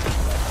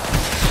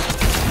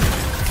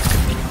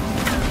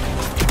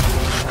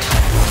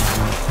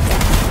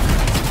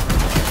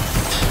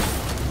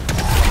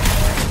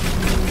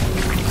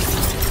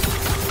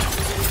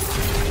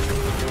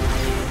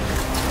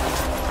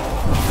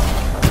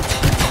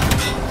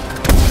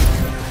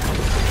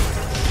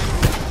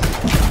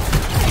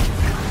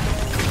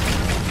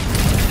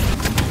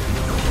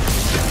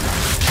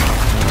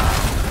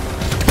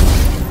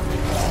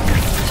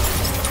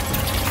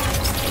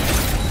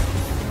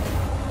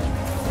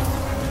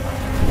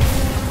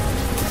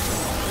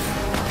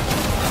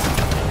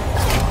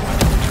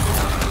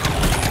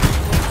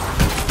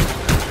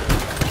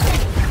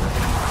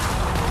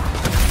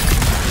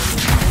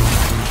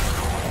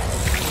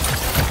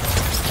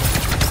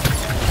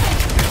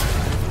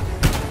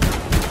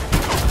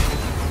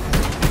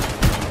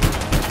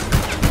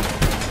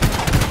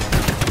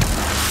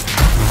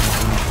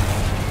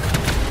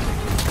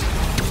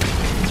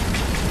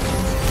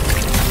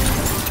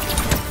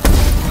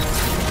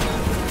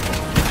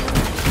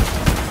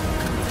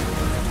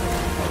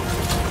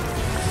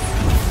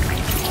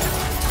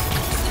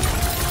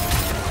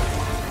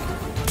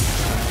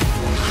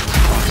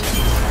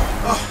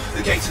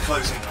 The gates are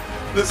closing.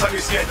 Looks like we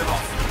scared them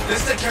off.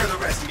 Let's take care of the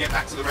rest and get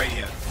back to the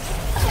radio.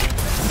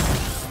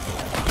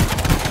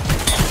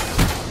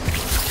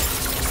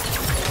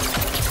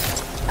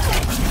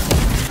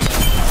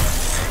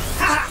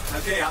 Ha!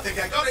 Okay, I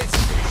think I got it.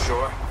 You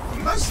sure?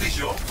 Mostly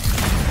sure.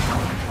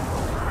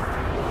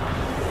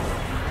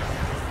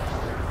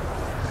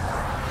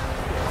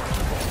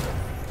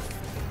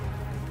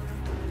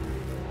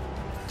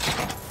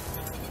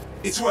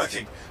 It's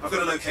working. I've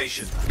got a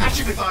location.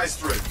 Patching with eyes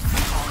through.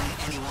 Calling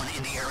anyone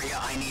in the area,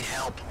 I need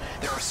help.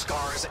 There are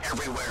scars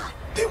everywhere.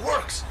 It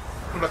works!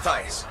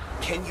 Matthias,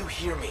 can you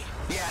hear me?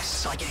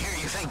 Yes, I can hear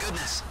you, thank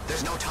goodness.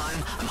 There's no time.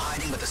 I'm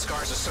hiding, but the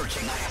scars are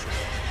searching.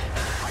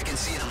 I can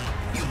see them.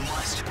 You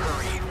must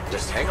hurry.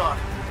 Just hang on.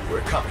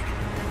 We're coming.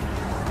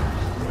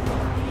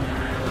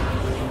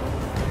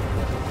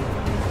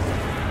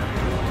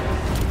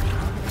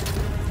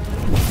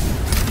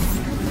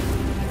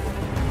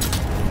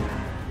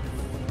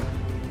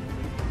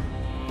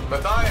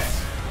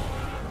 Matthias,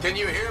 can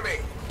you hear me?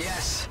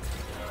 Yes,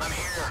 I'm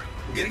here.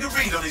 I'm getting a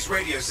read on his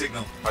radio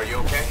signal. Are you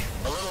okay?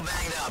 A little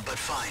banged up, but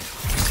fine.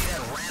 See that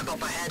ramp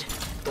up ahead?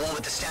 The one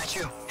with the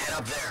statue? Head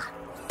up there.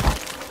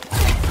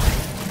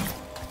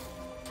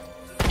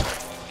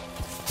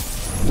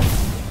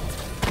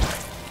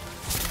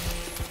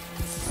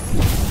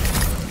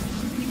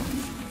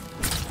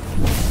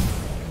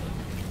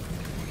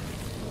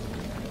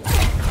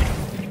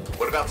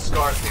 What about the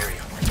scars near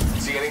you?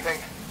 See anything?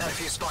 Had a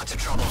few spots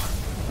of trouble.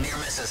 Near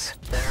misses.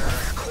 They're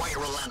quite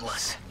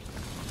relentless.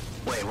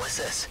 Wait, what's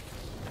this?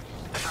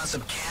 I found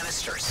some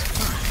canisters.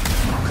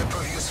 Could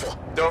prove useful.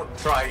 Don't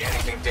try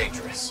anything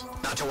dangerous.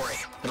 Not to worry.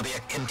 It'll be a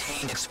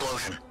contained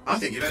explosion. I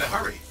think you better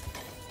hurry.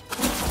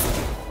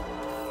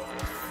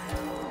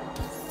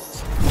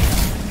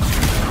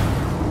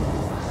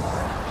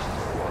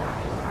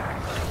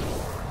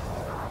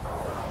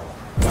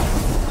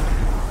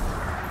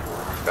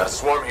 Got a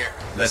swarm here.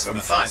 Less for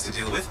Matthias to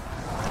deal with.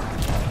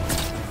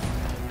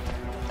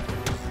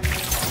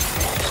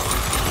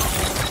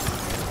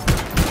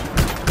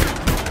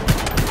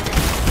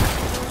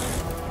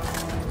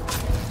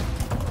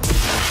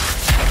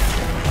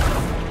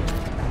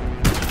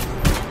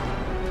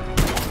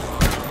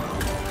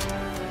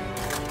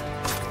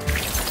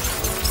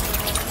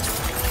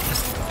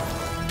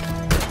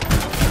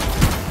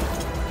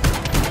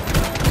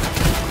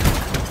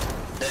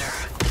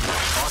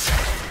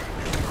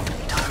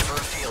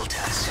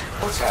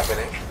 What's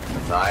happening?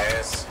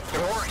 Matthias?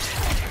 You're worried.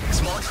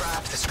 Small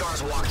trap, the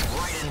scars walked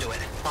right into it.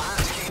 I'll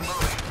have to keep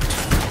moving.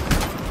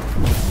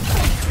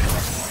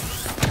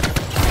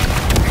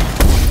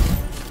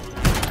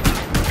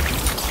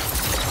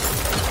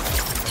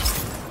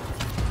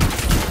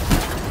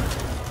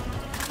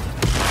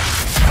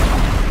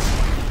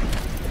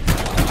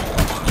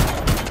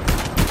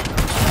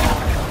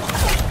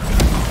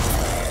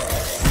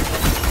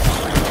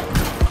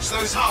 Watch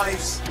those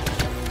hives!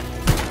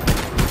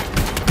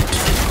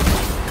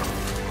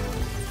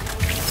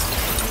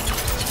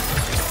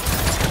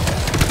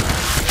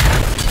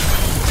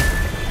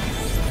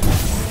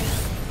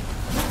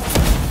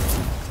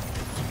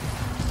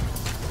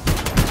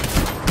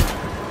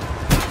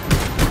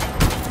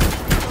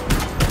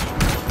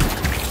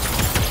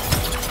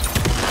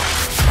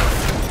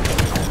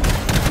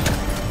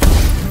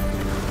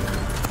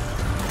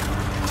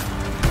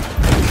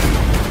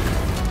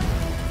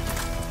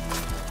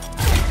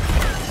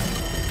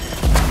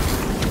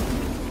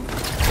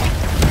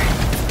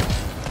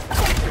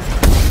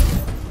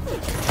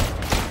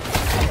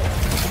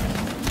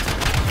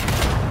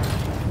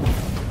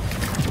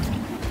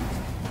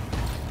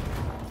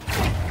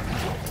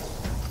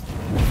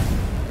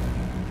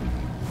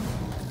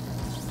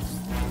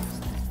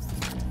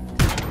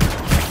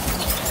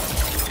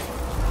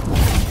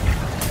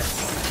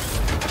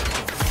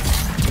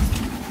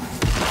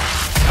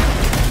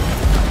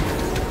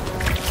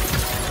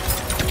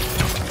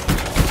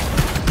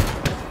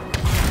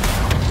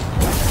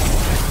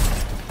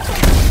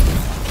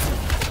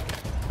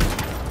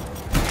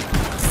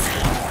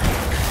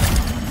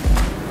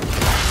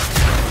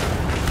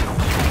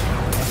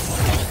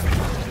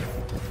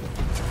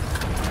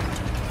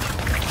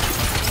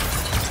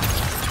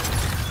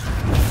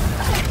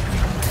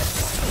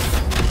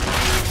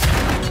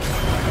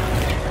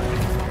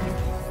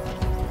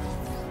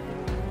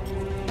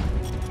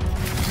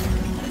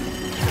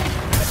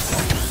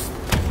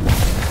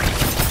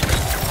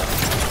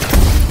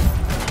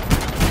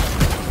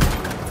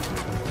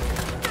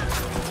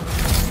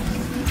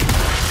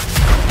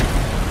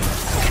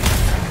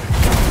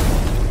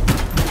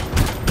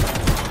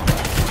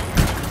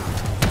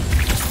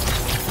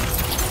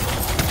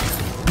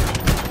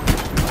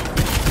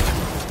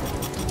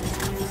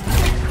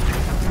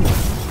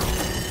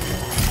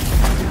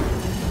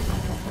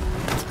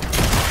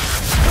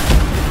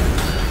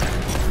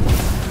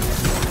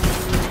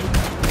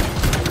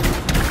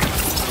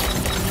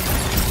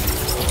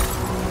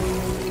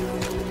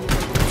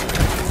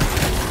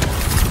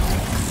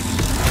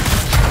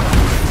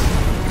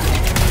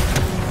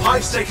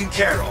 Hive's taken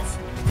care of.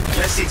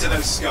 Let's see to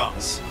those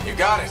scars. You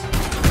got it.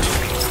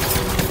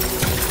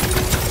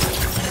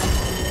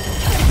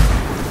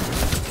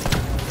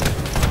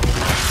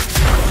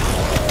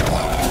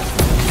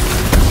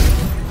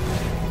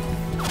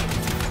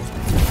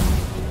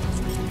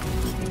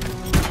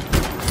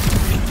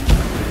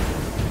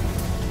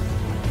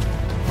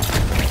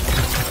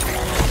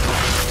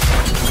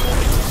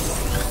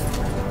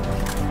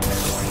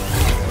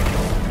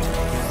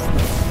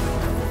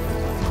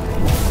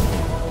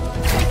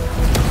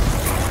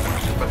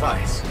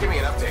 Matthias, give me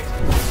an update.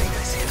 I think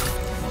I see them.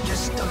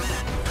 Just a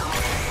minute. I'm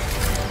okay.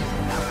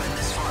 Haven't been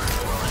this far in the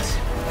wilderness.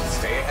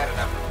 Stay ahead of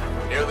them.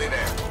 I'm nearly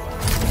there.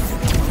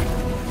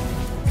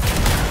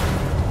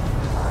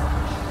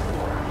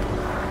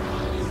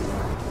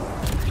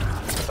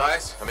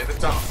 Matthias, I'm in the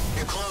tunnel.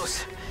 You're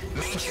close.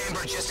 Main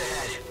chamber just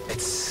ahead.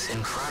 It's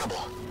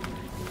incredible.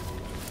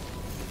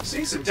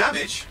 Seeing some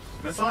damage.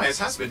 Matthias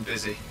has been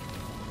busy.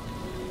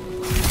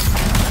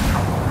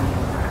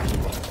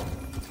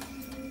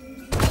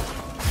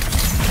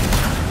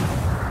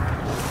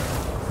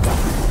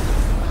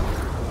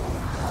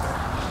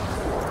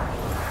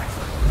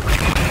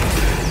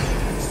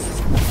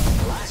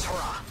 Last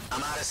hurrah.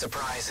 I'm out of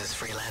surprises,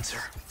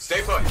 freelancer.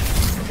 Stay put.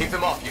 Keep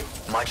them off you.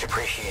 Much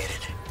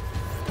appreciated.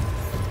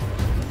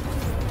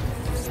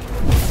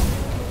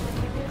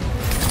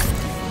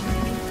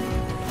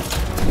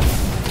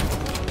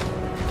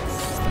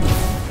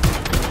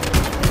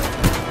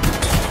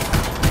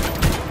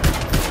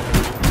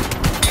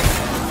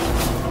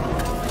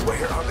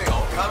 Where are they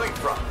all coming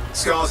from?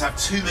 Scars have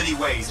too many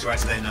ways to add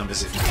to their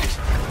numbers if needed.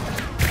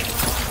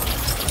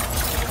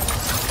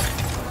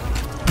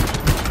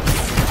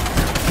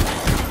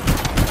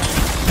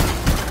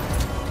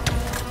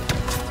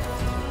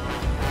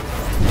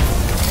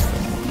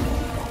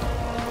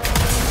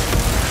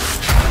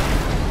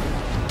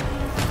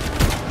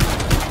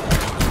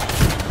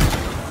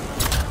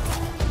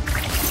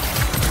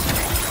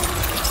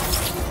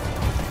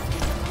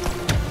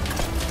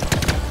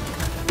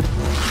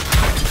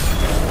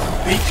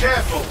 Be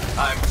careful!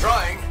 I'm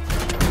trying.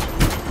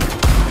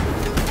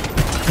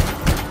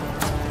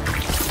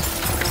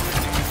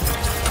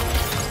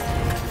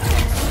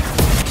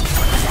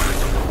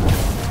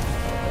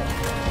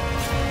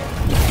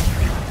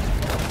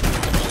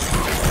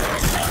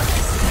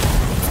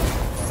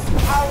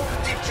 How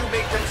did you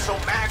make them so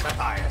mad,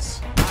 Matthias?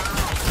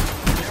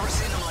 Never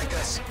seen them like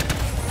this.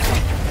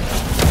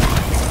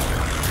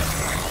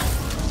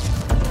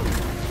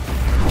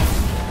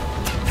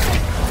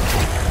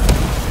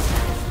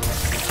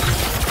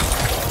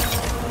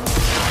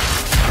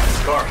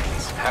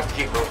 Scorpions, have to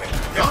keep moving.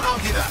 Can't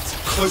argue that.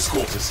 Close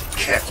quarters.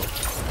 Careful.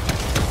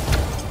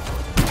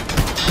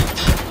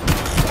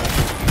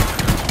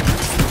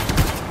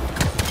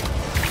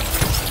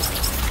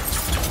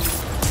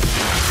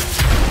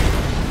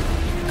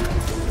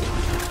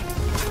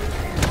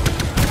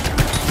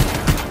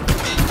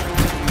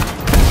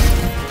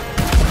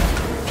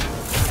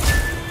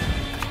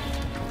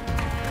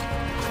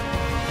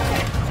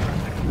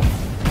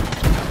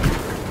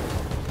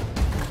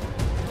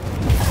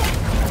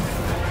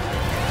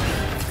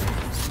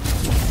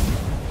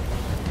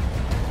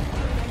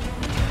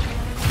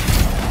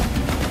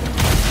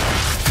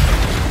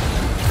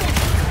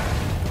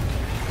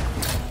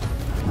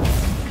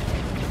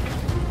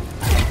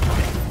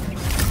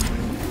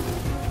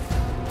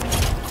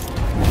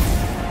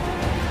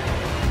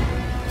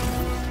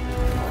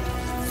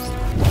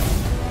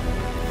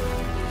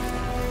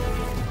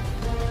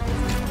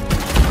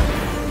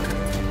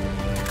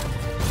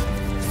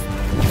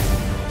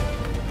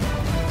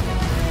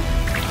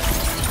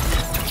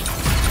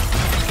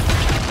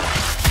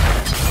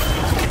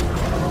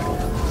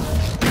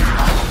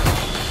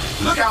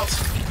 Look out!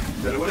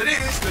 Don't know what it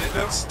is, but it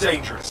looks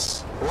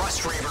dangerous.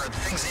 Rust Reaver. The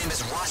thing's name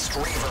is Rust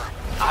Reaver.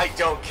 I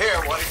don't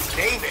care what its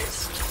name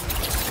is.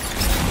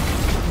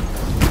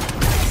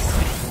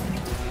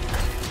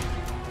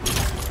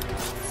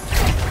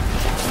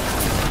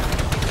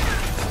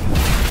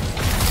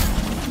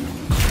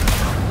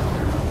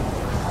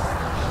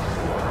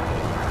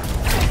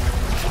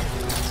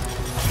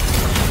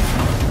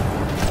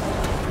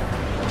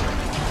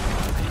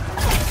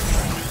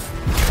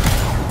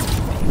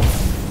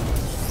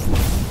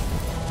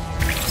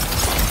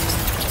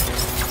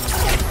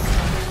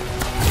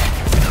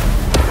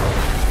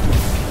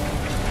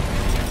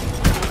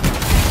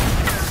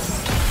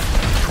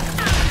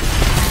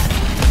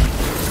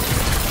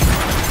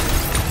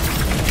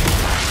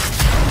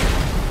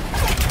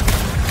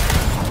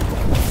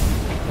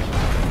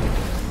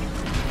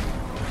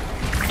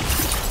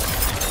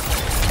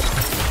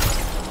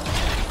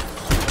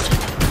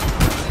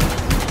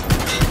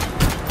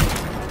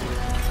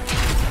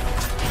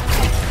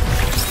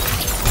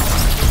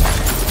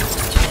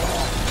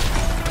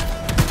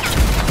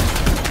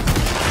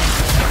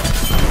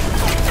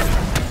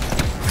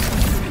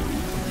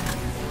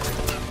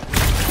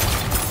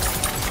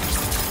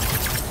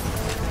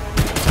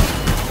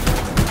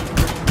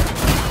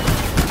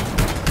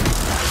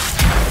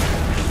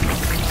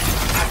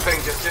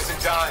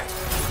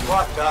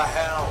 What the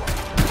hell?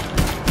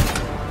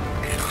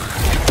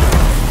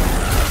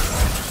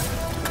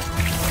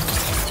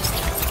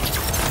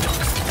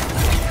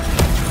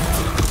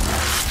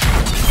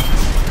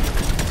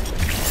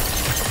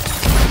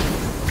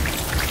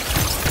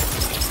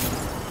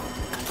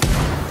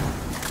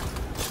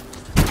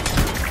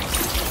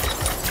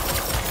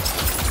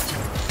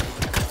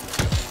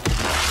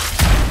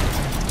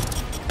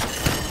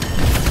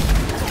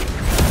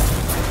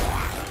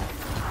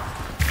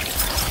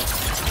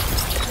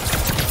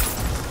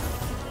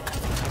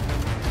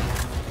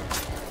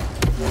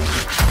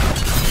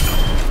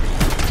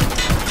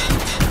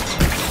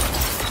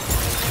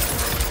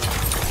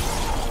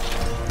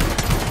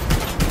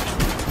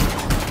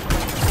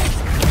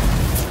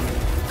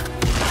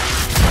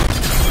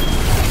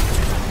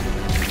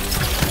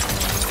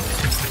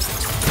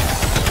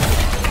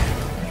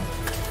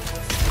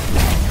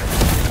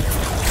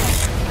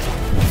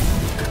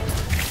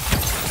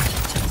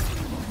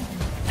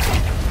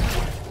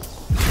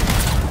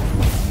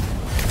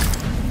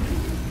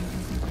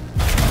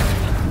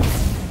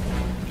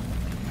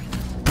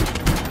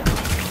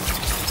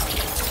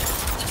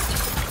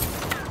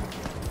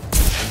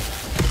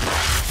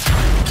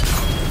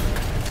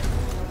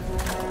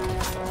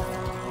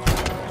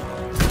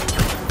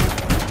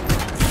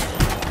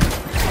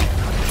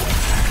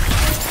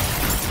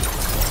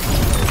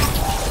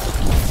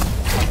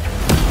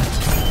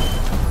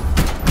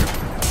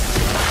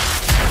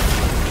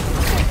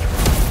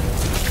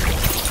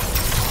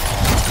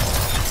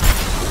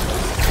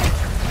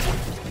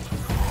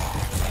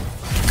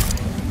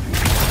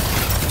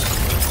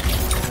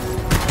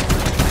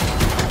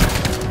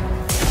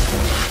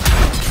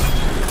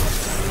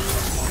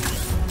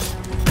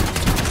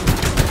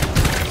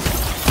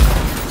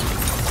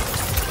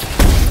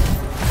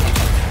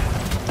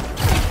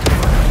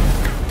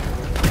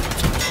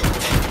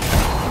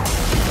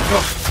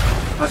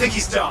 I think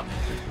he's done.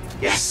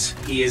 Yes,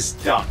 he is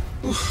done.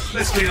 Oof,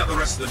 let's clean up the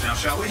rest of them now,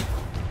 shall we?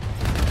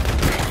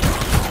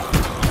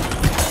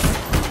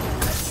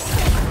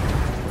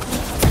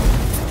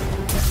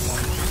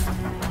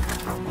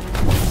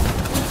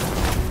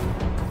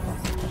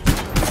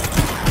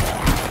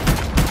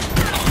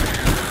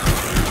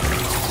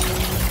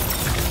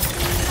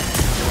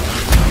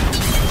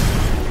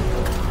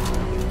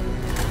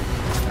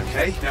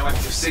 Okay, no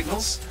active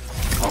signals.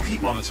 I'll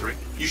keep monitoring.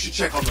 You should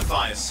check on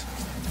Matthias.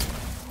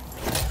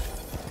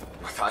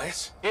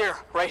 Matthias? Here,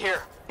 right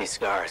here. These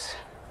scars.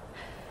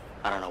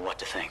 I don't know what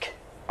to think.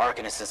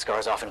 Arcanists and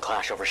scars often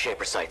clash over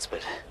Shaper sites,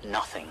 but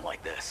nothing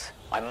like this.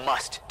 I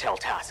must tell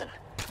Tassin.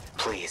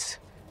 Please.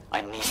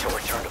 I need to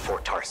return to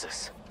Fort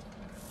Tarsus.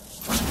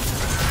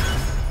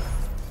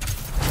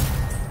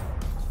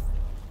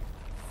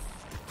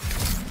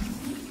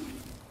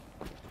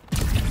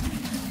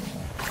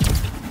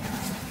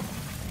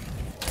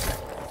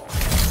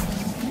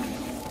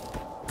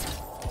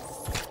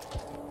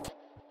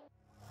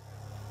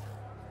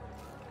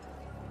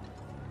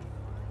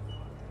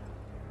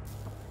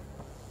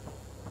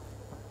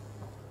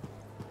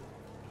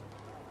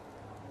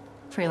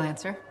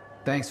 Freelancer.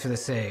 Thanks for the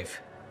save.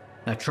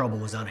 That trouble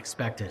was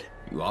unexpected.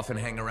 You often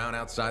hang around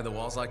outside the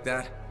walls like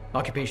that?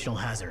 Occupational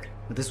hazard,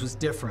 but this was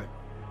different.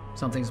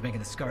 Something's making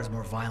the scars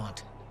more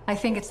violent. I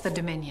think it's the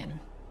Dominion.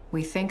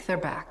 We think they're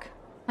back.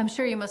 I'm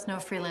sure you must know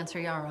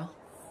Freelancer Yarrow.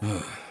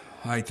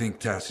 I think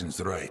Tassin's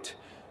right.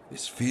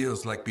 This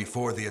feels like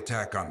before the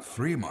attack on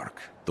Freemark.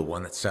 The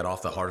one that set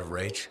off the Heart of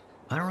Rage?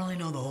 I don't really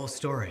know the whole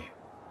story.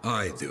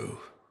 I do.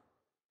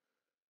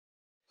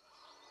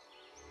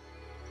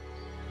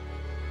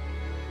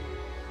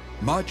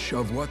 Much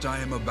of what I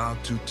am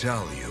about to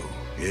tell you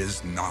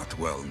is not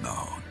well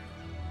known.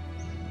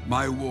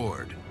 My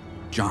ward,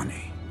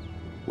 Johnny,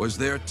 was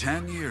there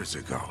 10 years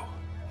ago.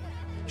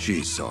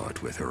 She saw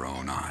it with her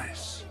own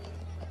eyes.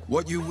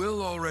 What you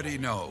will already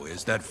know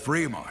is that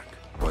Freemark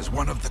was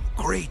one of the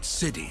great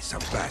cities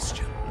of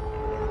Bastion.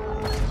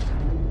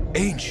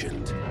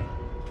 Ancient,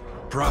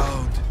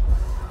 proud,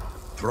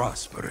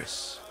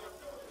 prosperous.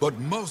 But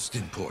most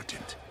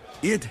important,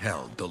 it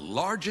held the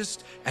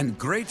largest and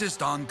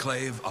greatest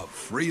enclave of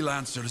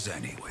freelancers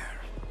anywhere.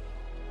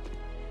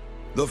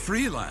 The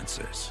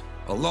freelancers,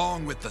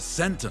 along with the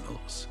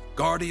Sentinels,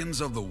 guardians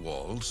of the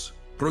walls,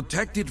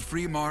 protected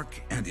Freemark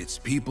and its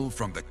people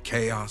from the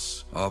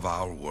chaos of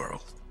our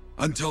world.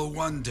 Until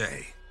one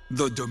day,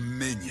 the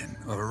Dominion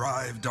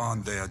arrived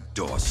on their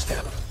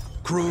doorstep.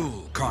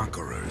 Cruel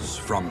conquerors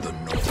from the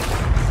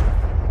north.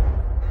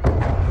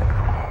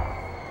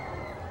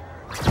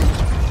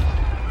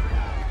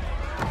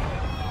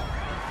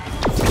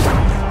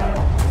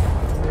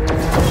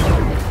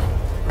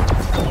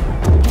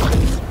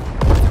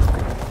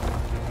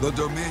 The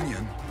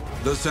Dominion,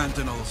 the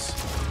Sentinels,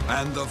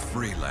 and the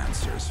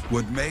Freelancers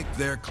would make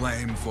their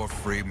claim for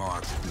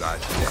Freemark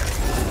that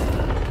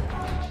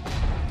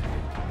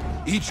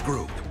day. Each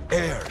group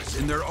heirs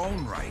in their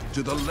own right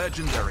to the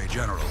legendary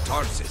General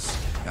Tarsus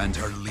and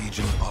her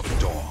Legion of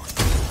Dawn.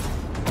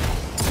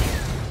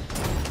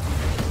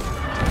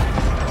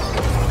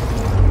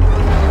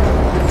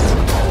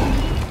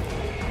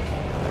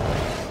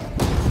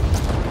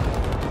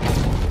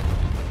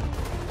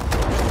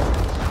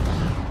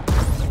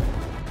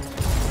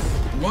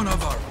 One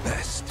of our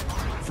best,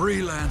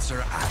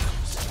 Freelancer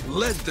Adams,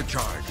 led the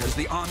charge as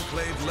the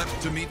Enclave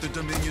leapt to meet the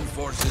Dominion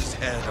forces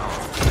head-on.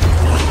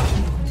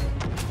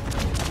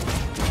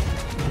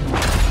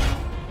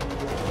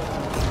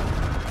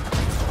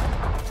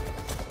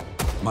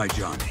 My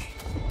Johnny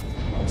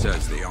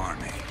says the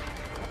army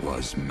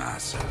was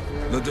massive.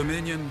 The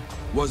Dominion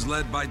was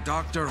led by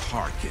Dr.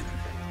 Harkin,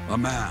 a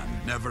man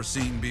never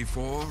seen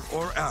before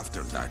or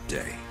after that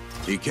day.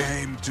 He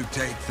came to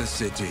take the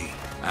city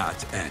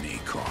at any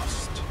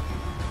cost.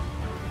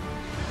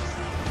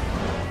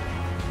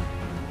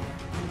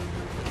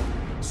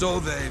 So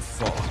they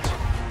fought.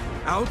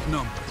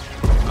 Outnumbered,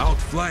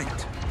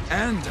 outflanked,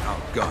 and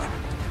outgunned.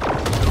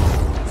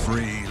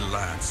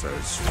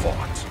 Freelancers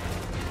fought.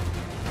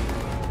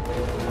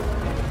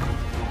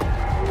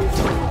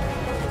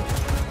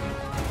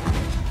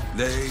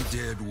 They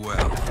did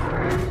well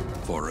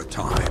for a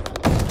time.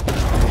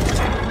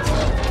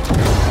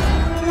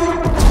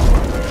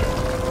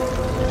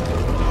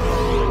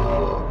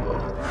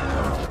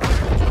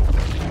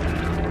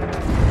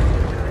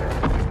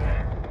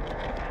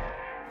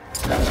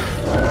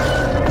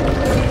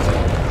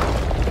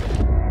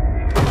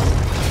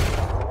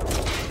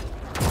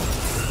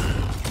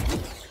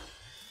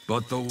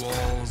 But the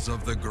walls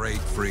of the Great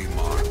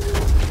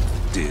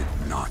Freemark did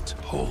not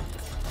hold.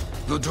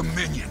 The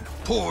Dominion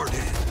poured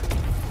in.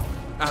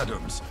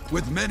 Adams,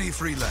 with many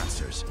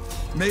freelancers,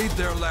 made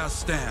their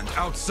last stand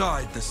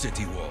outside the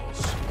city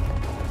walls.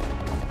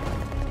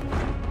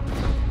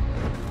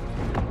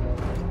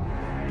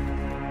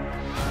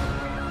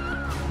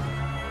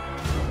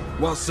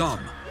 While some,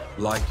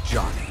 like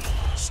Johnny,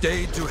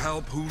 stayed to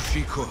help who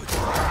she could.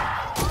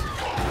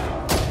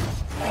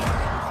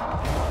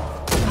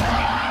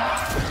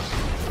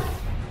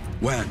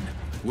 When,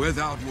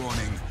 without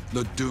warning,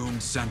 the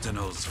doomed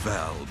Sentinels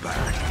fell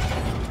back.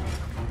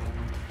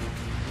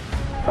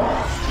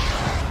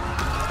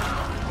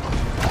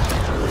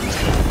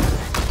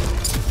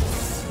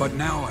 But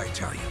now I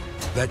tell you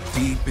that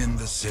deep in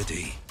the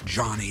city,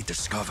 Johnny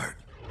discovered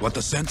what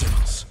the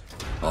Sentinels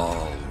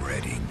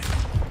already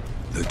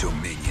knew. The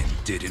Dominion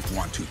didn't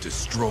want to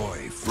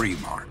destroy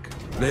Freemark.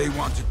 They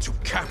wanted to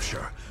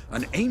capture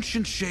an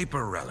ancient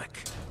Shaper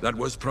relic that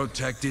was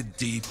protected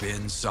deep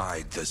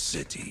inside the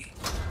city.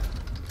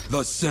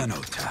 The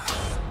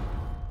Cenotaph.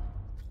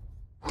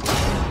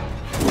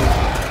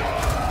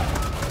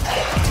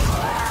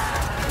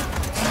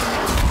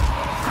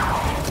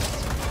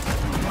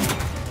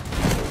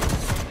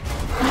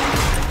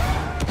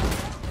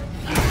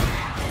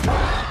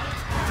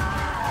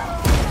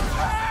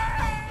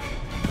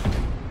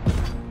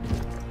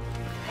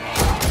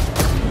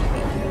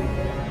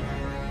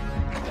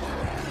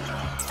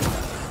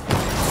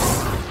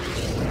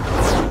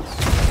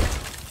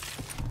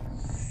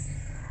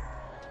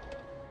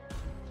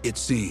 It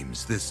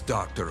seems this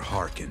Dr.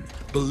 Harkin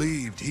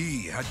believed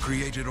he had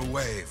created a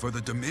way for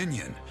the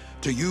Dominion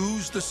to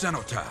use the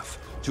Cenotaph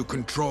to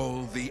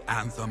control the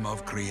Anthem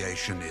of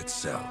Creation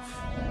itself.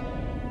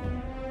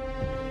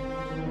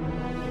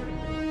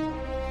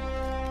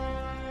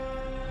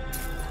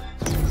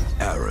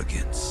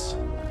 Arrogance.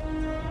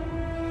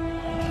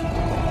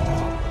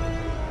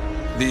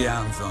 The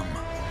Anthem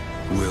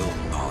will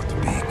not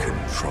be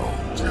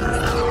controlled.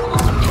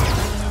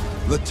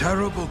 The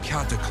terrible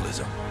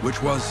cataclysm,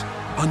 which was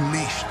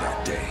unleashed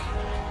that day,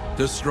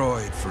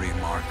 destroyed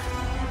Freemark,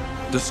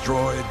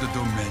 destroyed the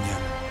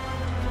Dominion,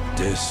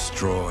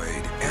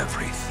 destroyed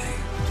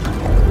everything.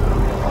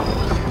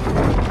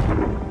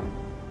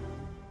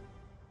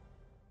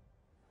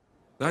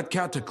 That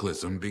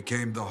cataclysm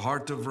became the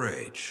heart of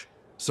Rage.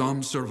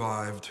 Some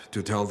survived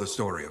to tell the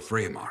story of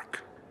Freemark,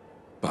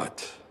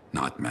 but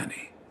not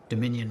many.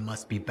 Dominion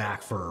must be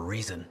back for a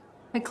reason.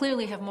 I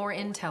clearly have more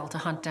intel to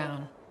hunt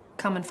down.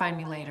 Come and find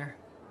me later.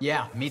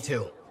 Yeah, me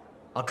too.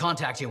 I'll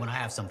contact you when I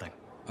have something.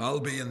 I'll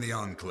be in the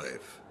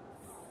Enclave.